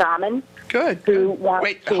Cheyenne shaman. Good.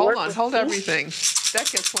 Wait, hold everything. That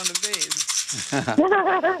gets one of these.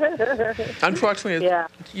 Unfortunately,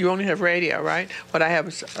 you only have radio, right? What I have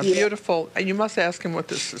is a beautiful, and you must ask him what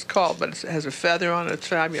this is called, but it has a feather on it. It's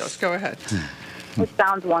fabulous. Go ahead. It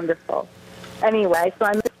sounds wonderful. Anyway, so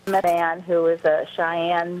I met a man who is a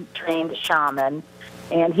Cheyenne-trained shaman,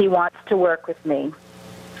 and he wants to work with me.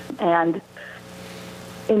 And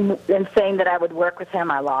in saying that I would work with him,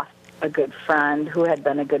 I lost a good friend who had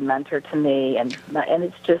been a good mentor to me, and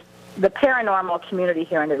it's just the paranormal community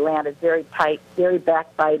here in Atlanta is very tight, very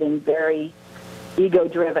backbiting, very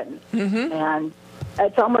ego-driven, and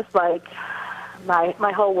it's almost like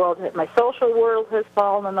my whole world, my social world has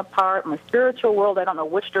fallen apart. My spiritual world, I don't know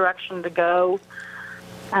which direction to go,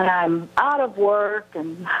 and I'm out of work.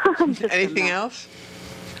 And anything else?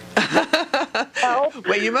 Help!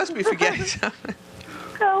 Wait, you must be forgetting something.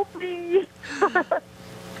 Help me!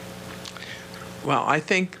 Well, I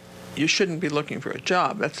think you shouldn't be looking for a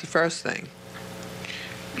job. That's the first thing.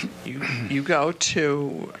 You go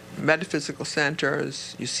to metaphysical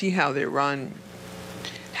centers, you see how they run.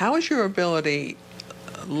 How is your ability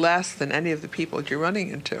less than any of the people that you're running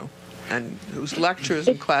into and whose lectures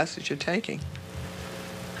and classes you're taking?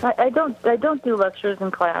 I don't do lectures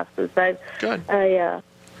and classes. Good.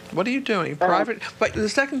 What are you doing? Private? But the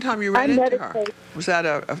second time you ran into her, was that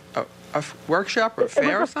a workshop or a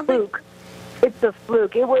fair or something? Fluke. It's a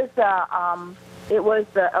fluke. It was the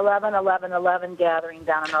 11-11-11 gathering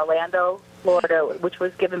down in Orlando, Florida, which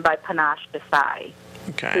was given by Panache Desai.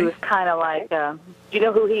 Okay. He was kind of like, do you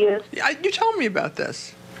know who he is? You told me about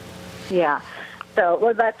this. Yeah.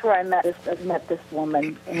 So, that's where I met this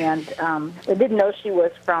woman, and I didn't know she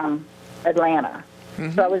was from Atlanta.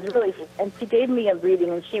 Mm-hmm. So I was and she gave me a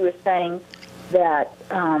reading, and she was saying that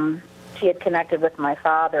she had connected with my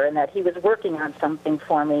father and that he was working on something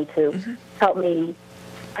for me to help me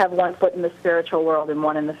have one foot in the spiritual world and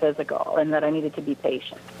one in the physical, and that I needed to be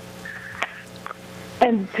patient.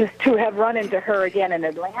 And to have run into her again in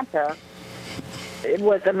Atlanta, it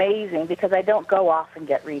was amazing because I don't go off and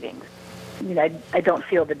get readings. I don't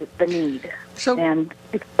feel the need.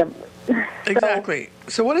 Exactly.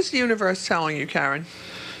 So what is the universe telling you, Karen?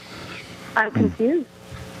 I'm confused.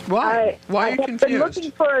 Why? Why are you confused? I've been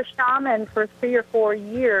looking for a shaman for 3 or 4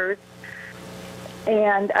 years,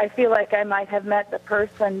 and I feel like I might have met the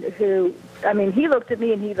person who, he looked at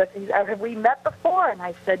me and he looked, have we met before? And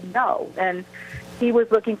I said no. And he was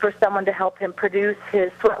looking for someone to help him produce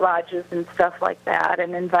his sweat lodges and stuff like that,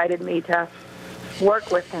 and invited me to work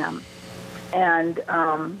with him. And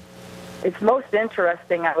it's most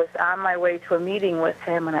interesting. I was on my way to a meeting with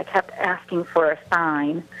him, and I kept asking for a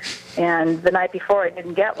sign. And the night before, I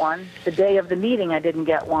didn't get one. The day of the meeting, I didn't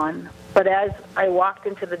get one. But as I walked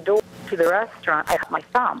into the door to the restaurant, I had my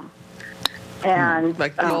thumb. And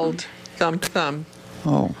like the old thumb to thumb.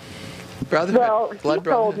 Oh. Brotherhood. Well, blood he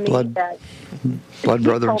told me blood, that blood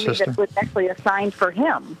brother and sister. That it was actually a sign for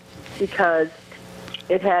him because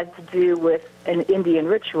it had to do with an Indian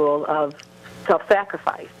ritual of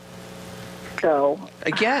self-sacrifice. So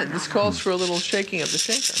again, this calls for a little shaking of the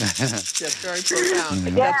shaker. That's very profound.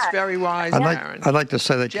 Yeah. That's very wise, Karen. I'd like to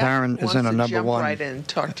say that Jeff Karen is in a number one, right in and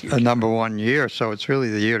talk to you. a number one year, so it's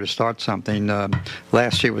really the year to start something.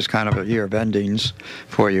 Last year was kind of a year of endings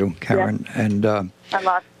for you, Karen, and I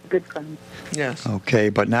lost a good friend. Yes. Okay,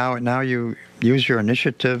 but now you use your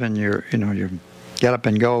initiative and your get up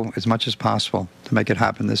and go as much as possible to make it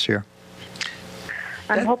happen this year.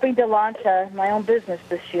 I'm hoping to launch my own business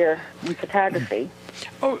this year in photography.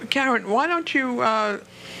 Oh, Karen, why don't you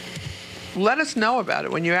let us know about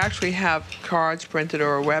it when you actually have cards printed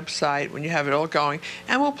or a website, when you have it all going,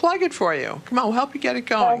 and we'll plug it for you. Come on, we'll help you get it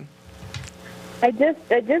going. I just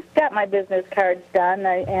got my business cards done,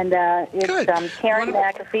 and it's Good. Karen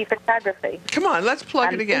McAfee Photography. Come on, let's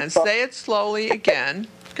plug it again. Facebook. Say it slowly again.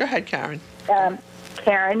 Go ahead, Karen.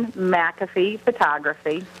 Karen McAfee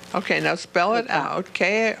Photography. Okay, now spell it out.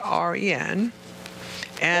 Karen.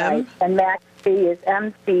 Right. And McAfee is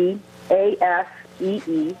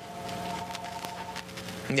MCAFEE.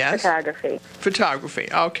 Yes. Photography. Photography.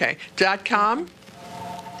 Okay. .com.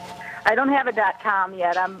 I don't have a .com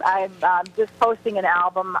yet. I'm just posting an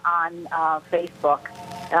album on Facebook.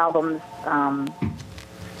 Albums.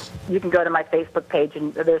 You can go to my Facebook page,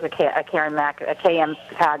 and there's a KM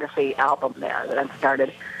Photography album there that I've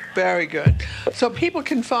started. Very good. So people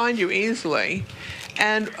can find you easily.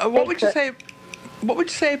 And what would you say? What would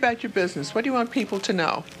you say about your business? What do you want people to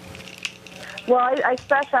know? Well, I'm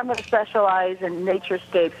going to specialize in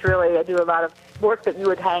naturescapes. Really, I do a lot of work that you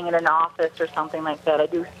would hang in an office or something like that. I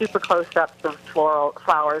do super close-ups of floral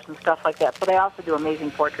flowers and stuff like that. But I also do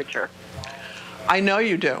amazing portraiture. I know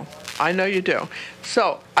you do. I know you do.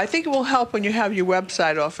 So I think it will help when you have your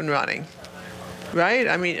website off and running, right?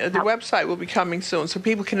 I mean, the website will be coming soon, so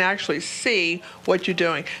people can actually see what you're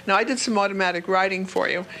doing. Now, I did some automatic writing for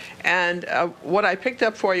you, and what I picked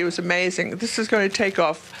up for you is amazing. This is going to take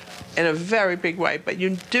off in a very big way, but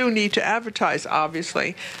you do need to advertise,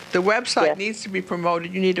 obviously. The website needs to be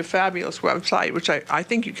promoted. You need a fabulous website, which I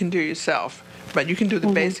think you can do yourself. But you can do the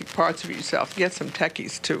basic parts of it yourself. Get some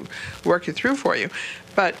techies to work it through for you.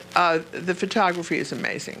 But the photography is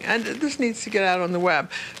amazing. And this needs to get out on the web.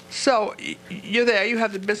 So you're there. You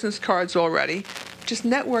have the business cards already. Just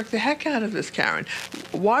network the heck out of this, Karen.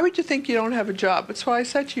 Why would you think you don't have a job? That's why I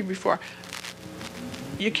said to you before,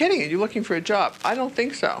 you're kidding. You're looking for a job. I don't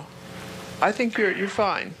think so. I think you're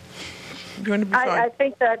fine. You're going to be fine. I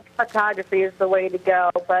think that photography is the way to go,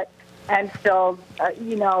 but I'm still,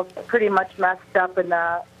 pretty much messed up in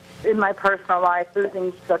my personal life.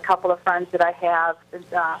 Losing a couple of friends that I have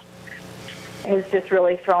has just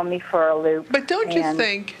really thrown me for a loop. But don't you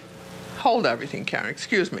think? Hold everything, Karen.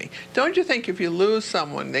 Excuse me. Don't you think if you lose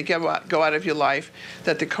someone, they go out of your life,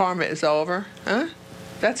 that the karma is over? Huh?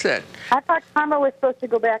 That's it. I thought karma was supposed to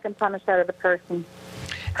go back and punish that other person.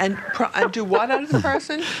 And do what out of the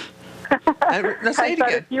person? Now say it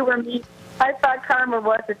again. If you were mean, I thought karma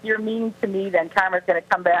was if you're mean to me, then karma's going to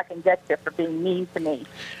come back and get you for being mean to me.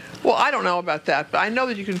 Well, I don't know about that, but I know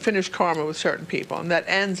that you can finish karma with certain people, and that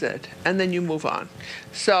ends it, and then you move on.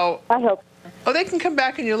 So I hope. Oh, they can come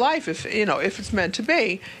back in your life if it's meant to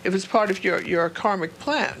be, if it's part of your karmic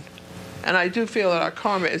plan. And I do feel that our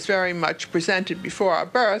karma is very much presented before our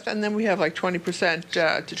birth, and then we have like 20%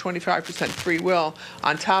 to 25% free will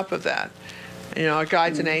on top of that. Our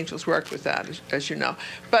guides and angels work with that, as you know.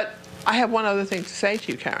 But I have one other thing to say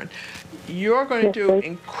to you, Karen. You're going to do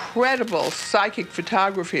incredible psychic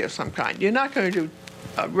photography of some kind. You're not going to do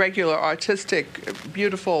regular, artistic,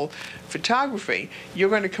 beautiful photography. You're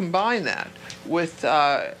going to combine that with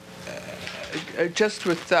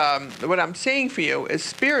what I'm seeing for you is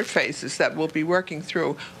spirit faces that will be working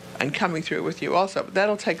through and coming through with you also. But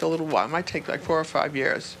that'll take a little while. It might take like 4 or 5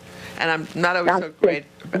 years. And I'm not always so great.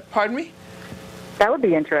 Pardon me? That would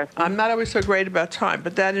be interesting. I'm not always so great about time,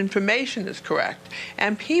 but that information is correct.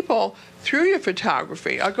 And people, through your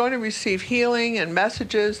photography, are going to receive healing and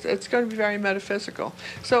messages. It's going to be very metaphysical.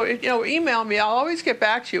 So, email me. I'll always get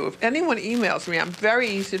back to you. If anyone emails me, I'm very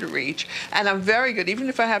easy to reach, and I'm very good, even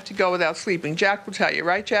if I have to go without sleeping. Jack will tell you,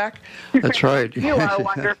 right, Jack? That's right. You are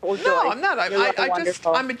wonderful, Joyce. No, I'm not.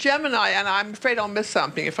 I'm a Gemini, and I'm afraid I'll miss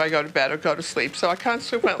something if I go to bed or go to sleep, so I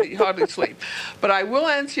consequently hardly sleep. But I will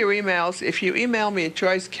answer your emails. If you email me at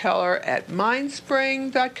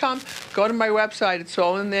joycekeller@mindspring.com, go to my website. It's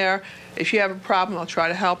all in there. If you have a problem, I'll try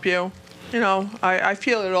to help you. I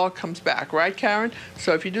feel it all comes back, right, Karen?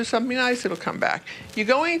 So if you do something nice, it'll come back. You're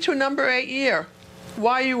going into a number 8 year.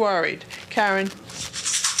 Why are you worried? Karen,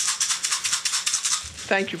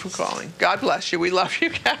 thank you for calling. God bless you. We love you,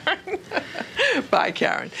 Karen. Bye,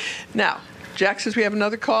 Karen. Now, Jack says we have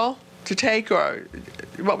another call to take, or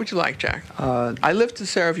what would you like, Jack? I live to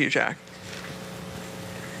serve you, Jack.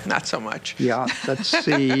 Not so much. Yeah, let's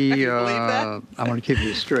see. Can you believe that? I want to keep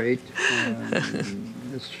you straight.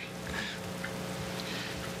 Let's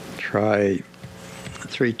try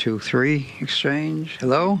 323 exchange.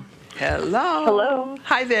 Hello? Hello. Hello.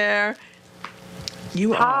 Hi there.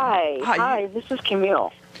 Hi, this is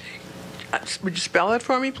Camille. Would you spell that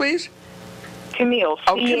for me, please? Camille.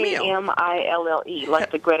 Oh, Camille. Camille, like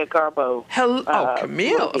the Greta Garbo. Hello,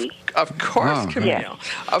 Camille. Of course, Camille. Yes.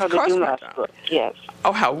 Of the course. Dumas book. Yes.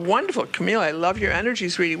 Oh, how wonderful, Camille. I love your energy,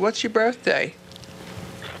 sweetie. What's your birthday?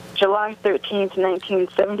 July 13th,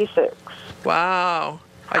 1976. Wow.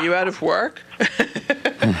 Are you out of work? At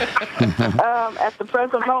the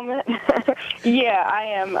present moment, yeah, I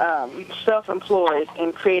am self-employed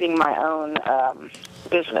in creating my own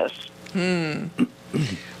business.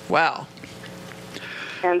 Wow.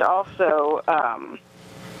 And also,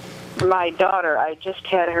 my daughter, I just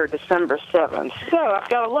had her December 7th, so I've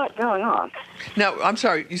got a lot going on. Now, I'm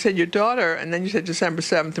sorry, you said your daughter, and then you said December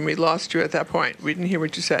 7th, and we lost you at that point. We didn't hear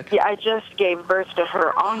what you said. Yeah, I just gave birth to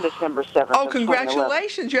her on December 7th. Oh, of 2011.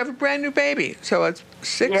 congratulations. You have a brand new baby. So it's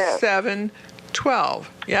 6, Yes. 7, 12,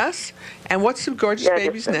 yes? And what's the gorgeous Yeah,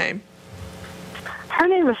 baby's just- name? Her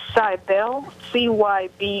name is Cybele, Cybelle,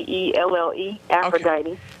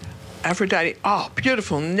 Aphrodite. Aphrodite. Oh,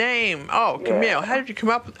 beautiful name. Oh, Camille, Yeah. how did you come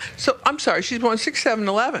up with... So, I'm sorry, she's born 6, 7,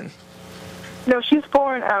 11. No, she's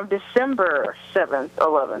born December 7th,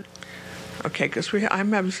 11. Okay, because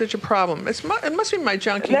I'm having such a problem. It must be my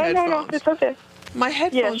junky No, headphones. it's okay. My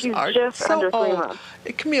headphones she's are just so under 3 old. months.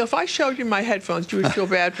 Camille, if I showed you my headphones, you would feel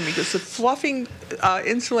bad for me because the fluffing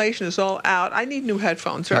insulation is all out. I need new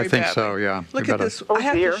headphones very I think badly. so, yeah. Look You at better- this. Oh, I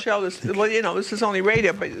have dear. to show this. Well, this is only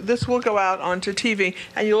radio, but this will go out onto TV,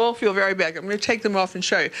 and you'll all feel very bad. I'm going to take them off and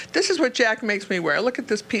show you. This is what Jack makes me wear. Look at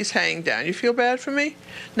this piece hanging down. You feel bad for me?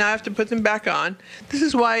 Now I have to put them back on. This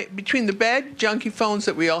is why, between the bad, junky phones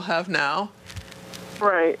that we all have now,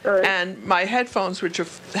 Right. and my headphones, which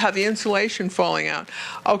have the insulation falling out.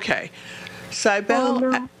 Okay. Cybelle,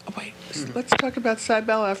 no. wait, let's talk about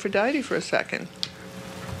Cybelle Aphrodite for a second.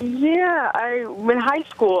 Yeah, in high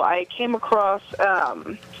school, I came across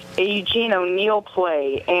a Eugene O'Neill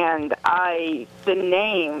play, and the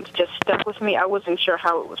name just stuck with me. I wasn't sure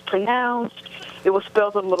how it was pronounced. It was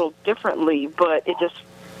spelled a little differently, but it just,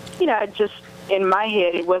 in my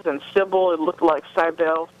head, it wasn't Sybil. It looked like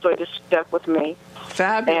Cybelle, so it just stuck with me.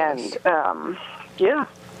 Fabulous. And, yeah.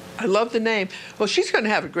 I love the name. Well, she's going to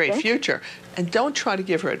have a great future. And don't try to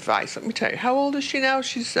give her advice. Let me tell you, how old is she now?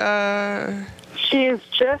 She's She's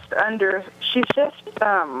just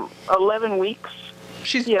 11 weeks.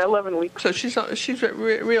 she's 11 weeks. So she's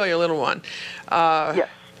really a little one. Yes.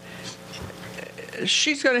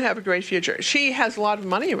 She's going to have a great future. She has a lot of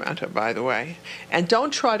money around her, by the way. And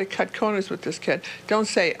don't try to cut corners with this kid. Don't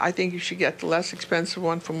say, I think you should get the less expensive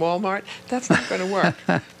one from Walmart. That's not going to work.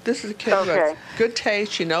 This is a kid who has good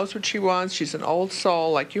taste. She knows what she wants. She's an old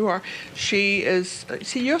soul like you are. She is,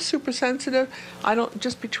 see, you're super sensitive.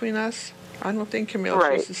 Just between us, I don't think, Camille,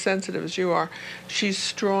 she's as sensitive as you are. She's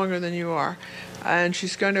stronger than you are. And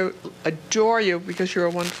she's going to adore you because you're a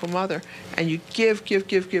wonderful mother. And you give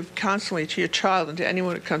constantly to your child and to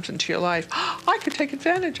anyone that comes into your life. I could take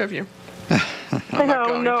advantage of you.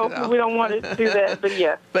 No, we don't want to do that, but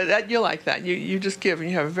yeah. But you're like that. You just give, and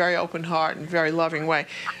you have a very open heart and very loving way.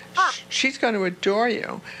 She's going to adore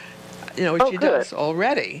you, which she does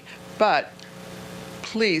already. But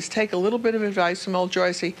please take a little bit of advice from old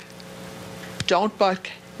Joycey.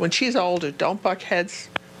 When she's older, don't butt heads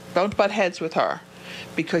with her,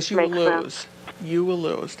 because you will lose. You will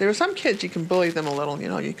lose. There are some kids you can bully them a little.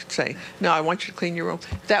 You could say, "No, I want you to clean your room."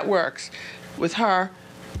 That works. With her,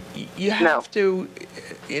 you have to.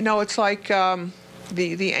 It's like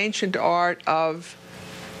the ancient art of.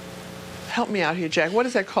 Help me out here, Jack. What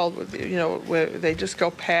is that called? Where they just go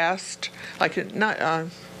past, like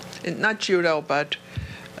not judo, but.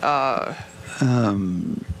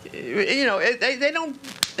 They don't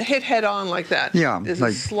hit head on like that. Yeah, There's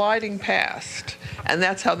a sliding past, and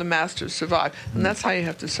that's how the masters survive, and that's how you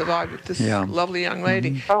have to survive with this lovely young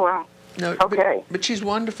lady. Mm-hmm. Oh, wow. No, okay. But she's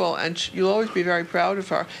wonderful, and you'll always be very proud of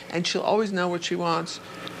her, and she'll always know what she wants.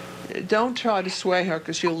 Don't try to sway her,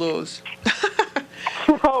 because you'll lose.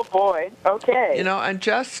 Oh, boy. Okay. And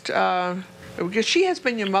just... because she has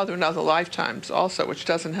been your mother in other lifetimes also, which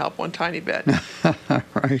doesn't help one tiny bit.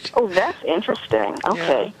 Right. Oh, that's interesting.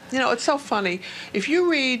 Okay. Yeah. It's so funny. If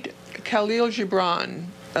you read Khalil Gibran,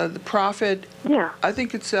 the prophet, I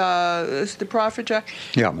think it's the prophet, Jack?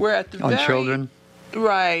 Yeah, we're at the on children.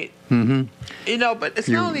 Right. Mm-hmm. But it's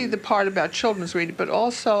not only the part about children's reading, but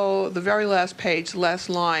also the very last page, the last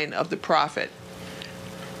line of the prophet.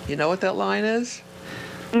 You know what that line is?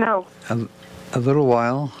 No. A little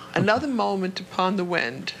while. Another moment upon the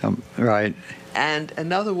wind. Right. And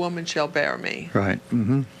another woman shall bear me. Right.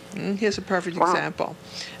 Mm-hmm. Here's a perfect example.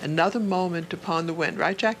 Another moment upon the wind.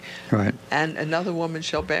 Right, Jack? Right. And another woman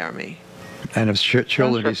shall bear me. And as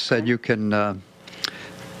children, he said, you can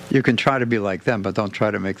try to be like them, but don't try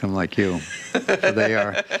to make them like you. So they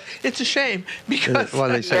are. It's a shame because. Well,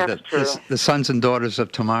 they say that the sons and daughters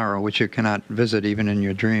of tomorrow, which you cannot visit even in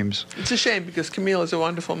your dreams. It's a shame because Camille is a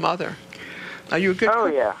wonderful mother. Are you a good cook? Oh,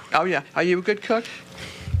 yeah. Oh, yeah. Are you a good cook?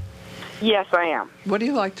 Yes, I am. What do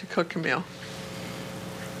you like to cook, Camille?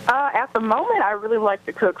 At the moment, I really like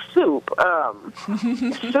to cook soup.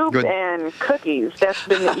 Soup Good. And cookies. That's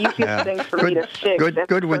been the easiest thing for me to fix.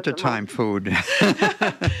 Good wintertime food.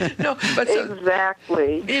 No, but so,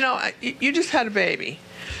 Exactly. you know, you just had a baby.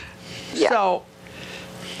 Yeah. So,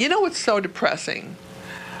 you know what's so depressing?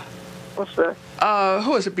 What's that?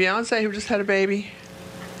 Who is it, Beyonce, who just had a baby?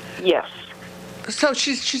 Yes. So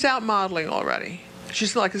she's out modeling already.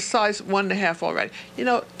 She's like a size 1.5 already. You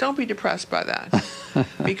know, don't be depressed by that.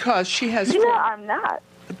 Because she has You know, I'm not.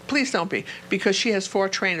 Please don't be. Because she has 4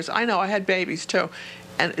 trainers. I know, I had babies too.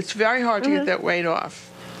 And it's very hard to get that weight off.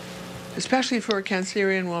 Especially for a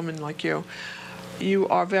Cancerian woman like you. You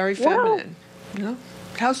are very feminine. You know?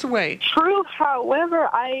 How's the weight? True. However,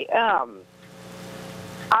 I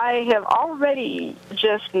have already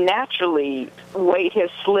just naturally weight has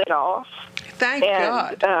slid off. Thank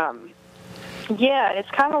God. Yeah,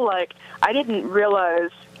 it's kind of like I didn't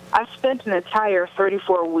realize I spent an entire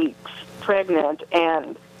 34 weeks pregnant,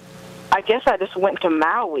 and I guess I just went to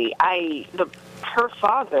Maui. Her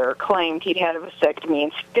father claimed he'd had a vasectomy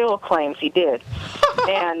and still claims he did.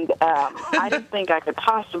 And I didn't think I could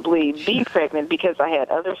possibly be pregnant because I had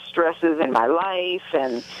other stresses in my life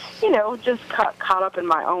and, you know, just caught up in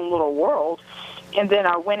my own little world. And then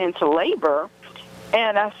I went into labor,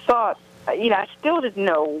 and I thought, you know, I still didn't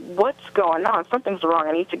know what's going on. Something's wrong.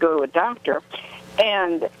 I need to go to a doctor.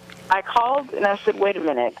 And I called, and I said, wait a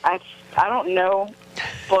minute. I don't know,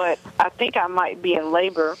 but I think I might be in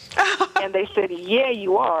labor. And they said, yeah,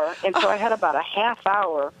 you are. And so I had about a half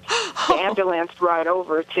hour, the ambulance ride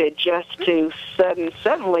over to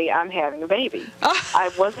suddenly I'm having a baby.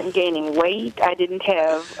 I wasn't gaining weight. I didn't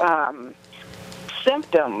have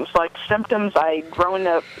symptoms I'd grown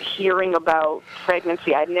up hearing about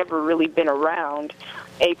pregnancy. I'd never really been around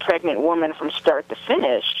a pregnant woman from start to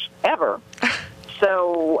finish, ever.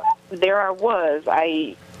 So there I was.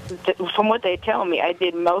 From what they tell me, I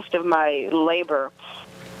did most of my labor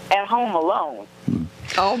at home alone.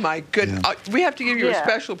 Oh, my goodness. Yeah. We have to give you a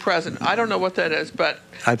special present. I don't know what that is, but...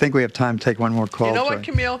 I think we have time to take one more call. You know what,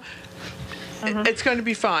 Camille? It's going to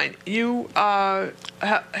be fine. You, I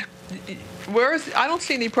don't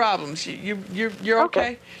see any problems. You're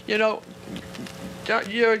okay. You know,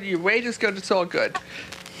 your weight is good. It's all good.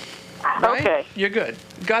 Right? Okay. You're good.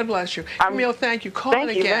 God bless you. Camille, thank you. Call in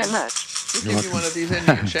again. Thank you very much. We'll give you one of these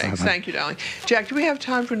Indian shakes. Thank you, darling. Jack, do we have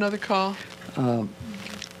time for another call?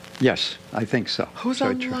 Yes, I think so. Who's So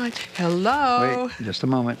on the line? Hello. Wait, just a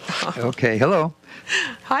moment. Okay, hello.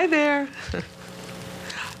 Hi there.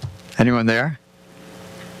 Anyone there?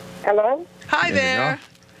 Hello? Hi There there. you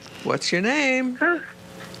What's your name?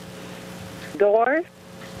 Doris?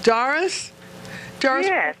 Doris? Doris,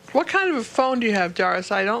 Yes. what kind of a phone do you have,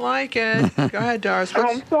 Doris? I don't like it. Go ahead, Doris.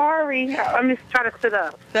 I'm sorry. I'm just trying to sit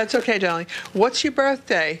up. That's okay, darling. What's your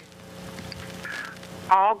birthday?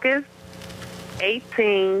 August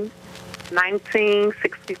 18,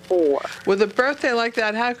 1964. With a birthday like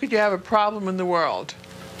that, how could you have a problem in the world?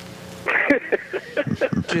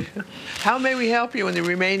 How may we help you in the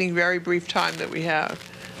remaining very brief time that we have?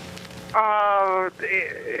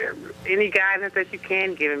 Any guidance that you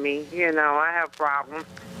can give me. You know, I have problems.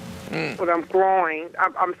 But I'm growing.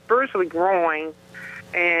 I'm spiritually growing,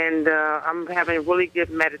 and I'm having really good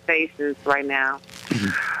meditations right now.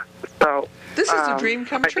 So This is a dream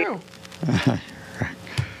come true.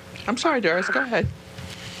 I'm sorry, Doris. Go ahead.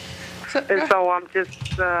 So I'm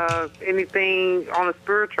just anything on a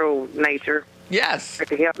spiritual nature Yes. that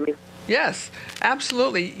can help me. Yes,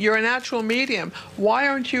 absolutely. You're a natural medium. Why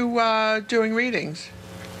aren't you doing readings?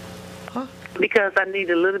 Because I need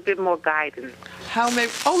a little bit more guidance.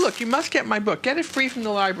 Oh, look, you must get my book. Get it free from the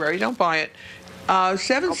library. Don't buy it.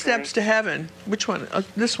 7 Steps to Heaven. Which one?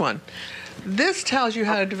 This one. This tells you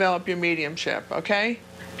how to develop your mediumship, okay?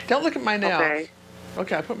 Don't look at my nails. Okay.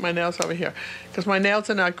 Okay, I put my nails over here because my nails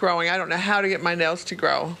are not growing. I don't know how to get my nails to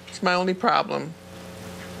grow. It's my only problem.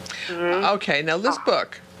 Okay, now this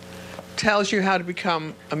book tells you how to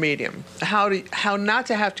become a medium, how not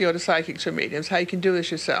to have to go to psychics or mediums, how you can do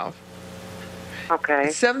this yourself. Okay.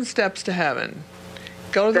 7 Steps to Heaven.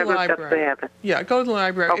 Go to the 7 library. Steps to Heaven. Yeah, go to the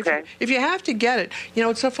library. Okay. If you have to get it, you know,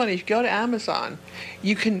 it's so funny. If you go to Amazon,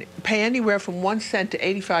 you can pay anywhere from 1 cent to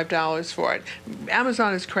 $85 for it.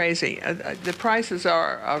 Amazon is crazy. The prices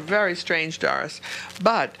are very strange, Doris.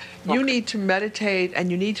 But you need to meditate,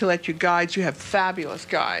 and you need to let your guides, you have fabulous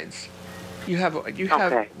guides. You have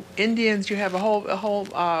Okay. Indians. You have a whole.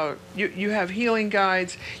 You have healing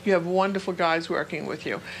guides. You have wonderful guides working with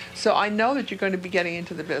you. So I know that you're going to be getting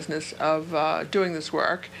into the business of doing this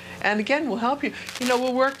work. And again, we'll help you.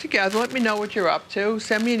 We'll work together. Let me know what you're up to.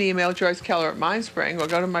 Send me an email, Joyce Keller at Mindspring, or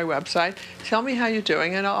go to my website. Tell me how you're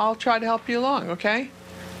doing, and I'll try to help you along. Okay?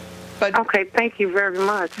 But Okay, thank you very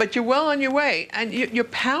much. but you're well on your way, and you're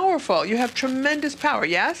powerful. You have tremendous power.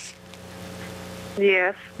 Yes.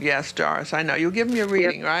 Yes. Yes, Doris, I know. You'll give me a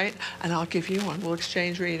reading, right? And I'll give you one. We'll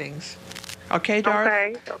exchange readings. Okay, Doris?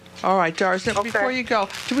 Okay. All right, Doris, now, before you go,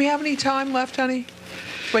 do we have any time left, honey?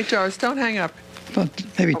 Wait, Doris, don't hang up. Well,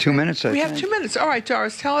 maybe 2 minutes, I We think. have 2 minutes. All right,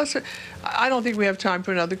 Doris, tell us. I don't think we have time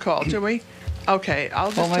for another call, do we? Okay, I'll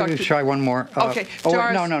just Well, talk maybe to... try one more. Okay, oh,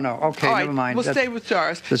 Doris. no. Okay, All right, never mind. We'll stay with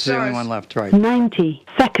Doris. This is the only Doris, one left, right? 90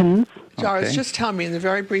 seconds. Doris, Okay. just tell me in the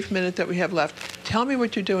very brief minute that we have left, tell me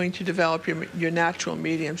what you're doing to develop your natural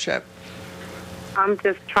mediumship. I'm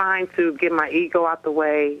just trying to get my ego out the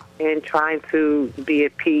way and trying to be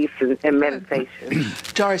at peace and meditation.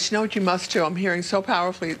 Doris, you know what you must do? I'm hearing so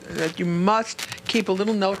powerfully that you must keep a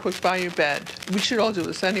little notebook by your bed. We should all do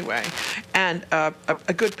this anyway. And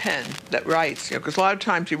a good pen that writes, because a lot of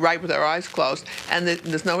times you write with our eyes closed and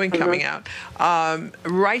there's no ink coming out.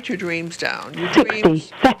 Write your dreams down. Your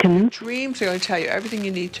 60 seconds. dreams are going to tell you everything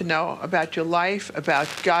you need to know about your life, about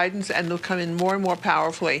guidance, and they'll come in more and more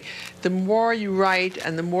powerfully. The more you write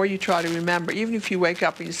and the more you try to remember, even if you wake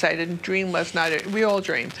up and you say, I didn't dream last night, we all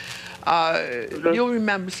dream. You'll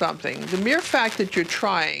remember something. The mere fact that you're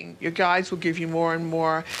trying, your guides will give you more and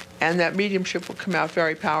more, and that mediumship will come out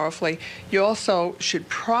very powerfully. You also should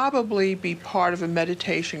probably be part of a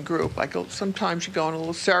meditation group. Like sometimes you go in a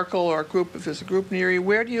little circle or a group, if there's a group near you.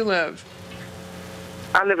 Where do you live?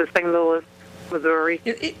 I live in St. Louis, Missouri.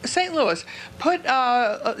 St. Louis.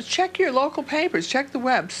 Check your local papers. Check the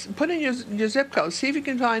webs. Put in your zip code. See if you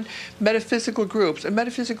can find metaphysical groups. A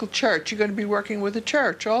metaphysical church. You're going to be working with a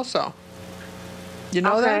church also. You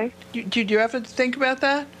know Okay. that? Did you ever think about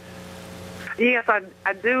that? Yes,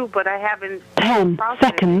 I do, but I haven't 10 processed it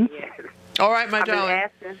seconds. yet. All right, my I've been darling.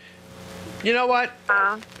 asking. You know what?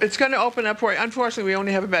 It's going to open up for you. Unfortunately, we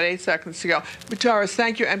only have about 8 seconds to go. But Doris,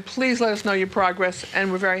 thank you, and please let us know your progress.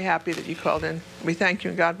 And we're very happy that you called in. We thank you,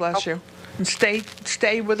 and God bless you. And stay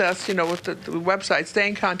with us, with the website. Stay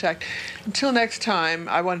in contact. Until next time,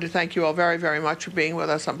 I wanted to thank you all very, very much for being with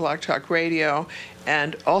us on Blog Talk Radio.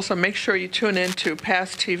 And also make sure you tune in to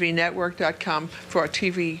pasttvnetwork.com for our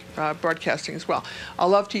TV broadcasting as well. I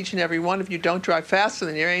love to each and every one of you. Don't drive faster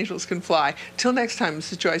than your angels can fly. Till next time,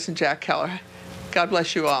 this is Joyce and Jack Keller. God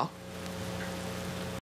bless you all.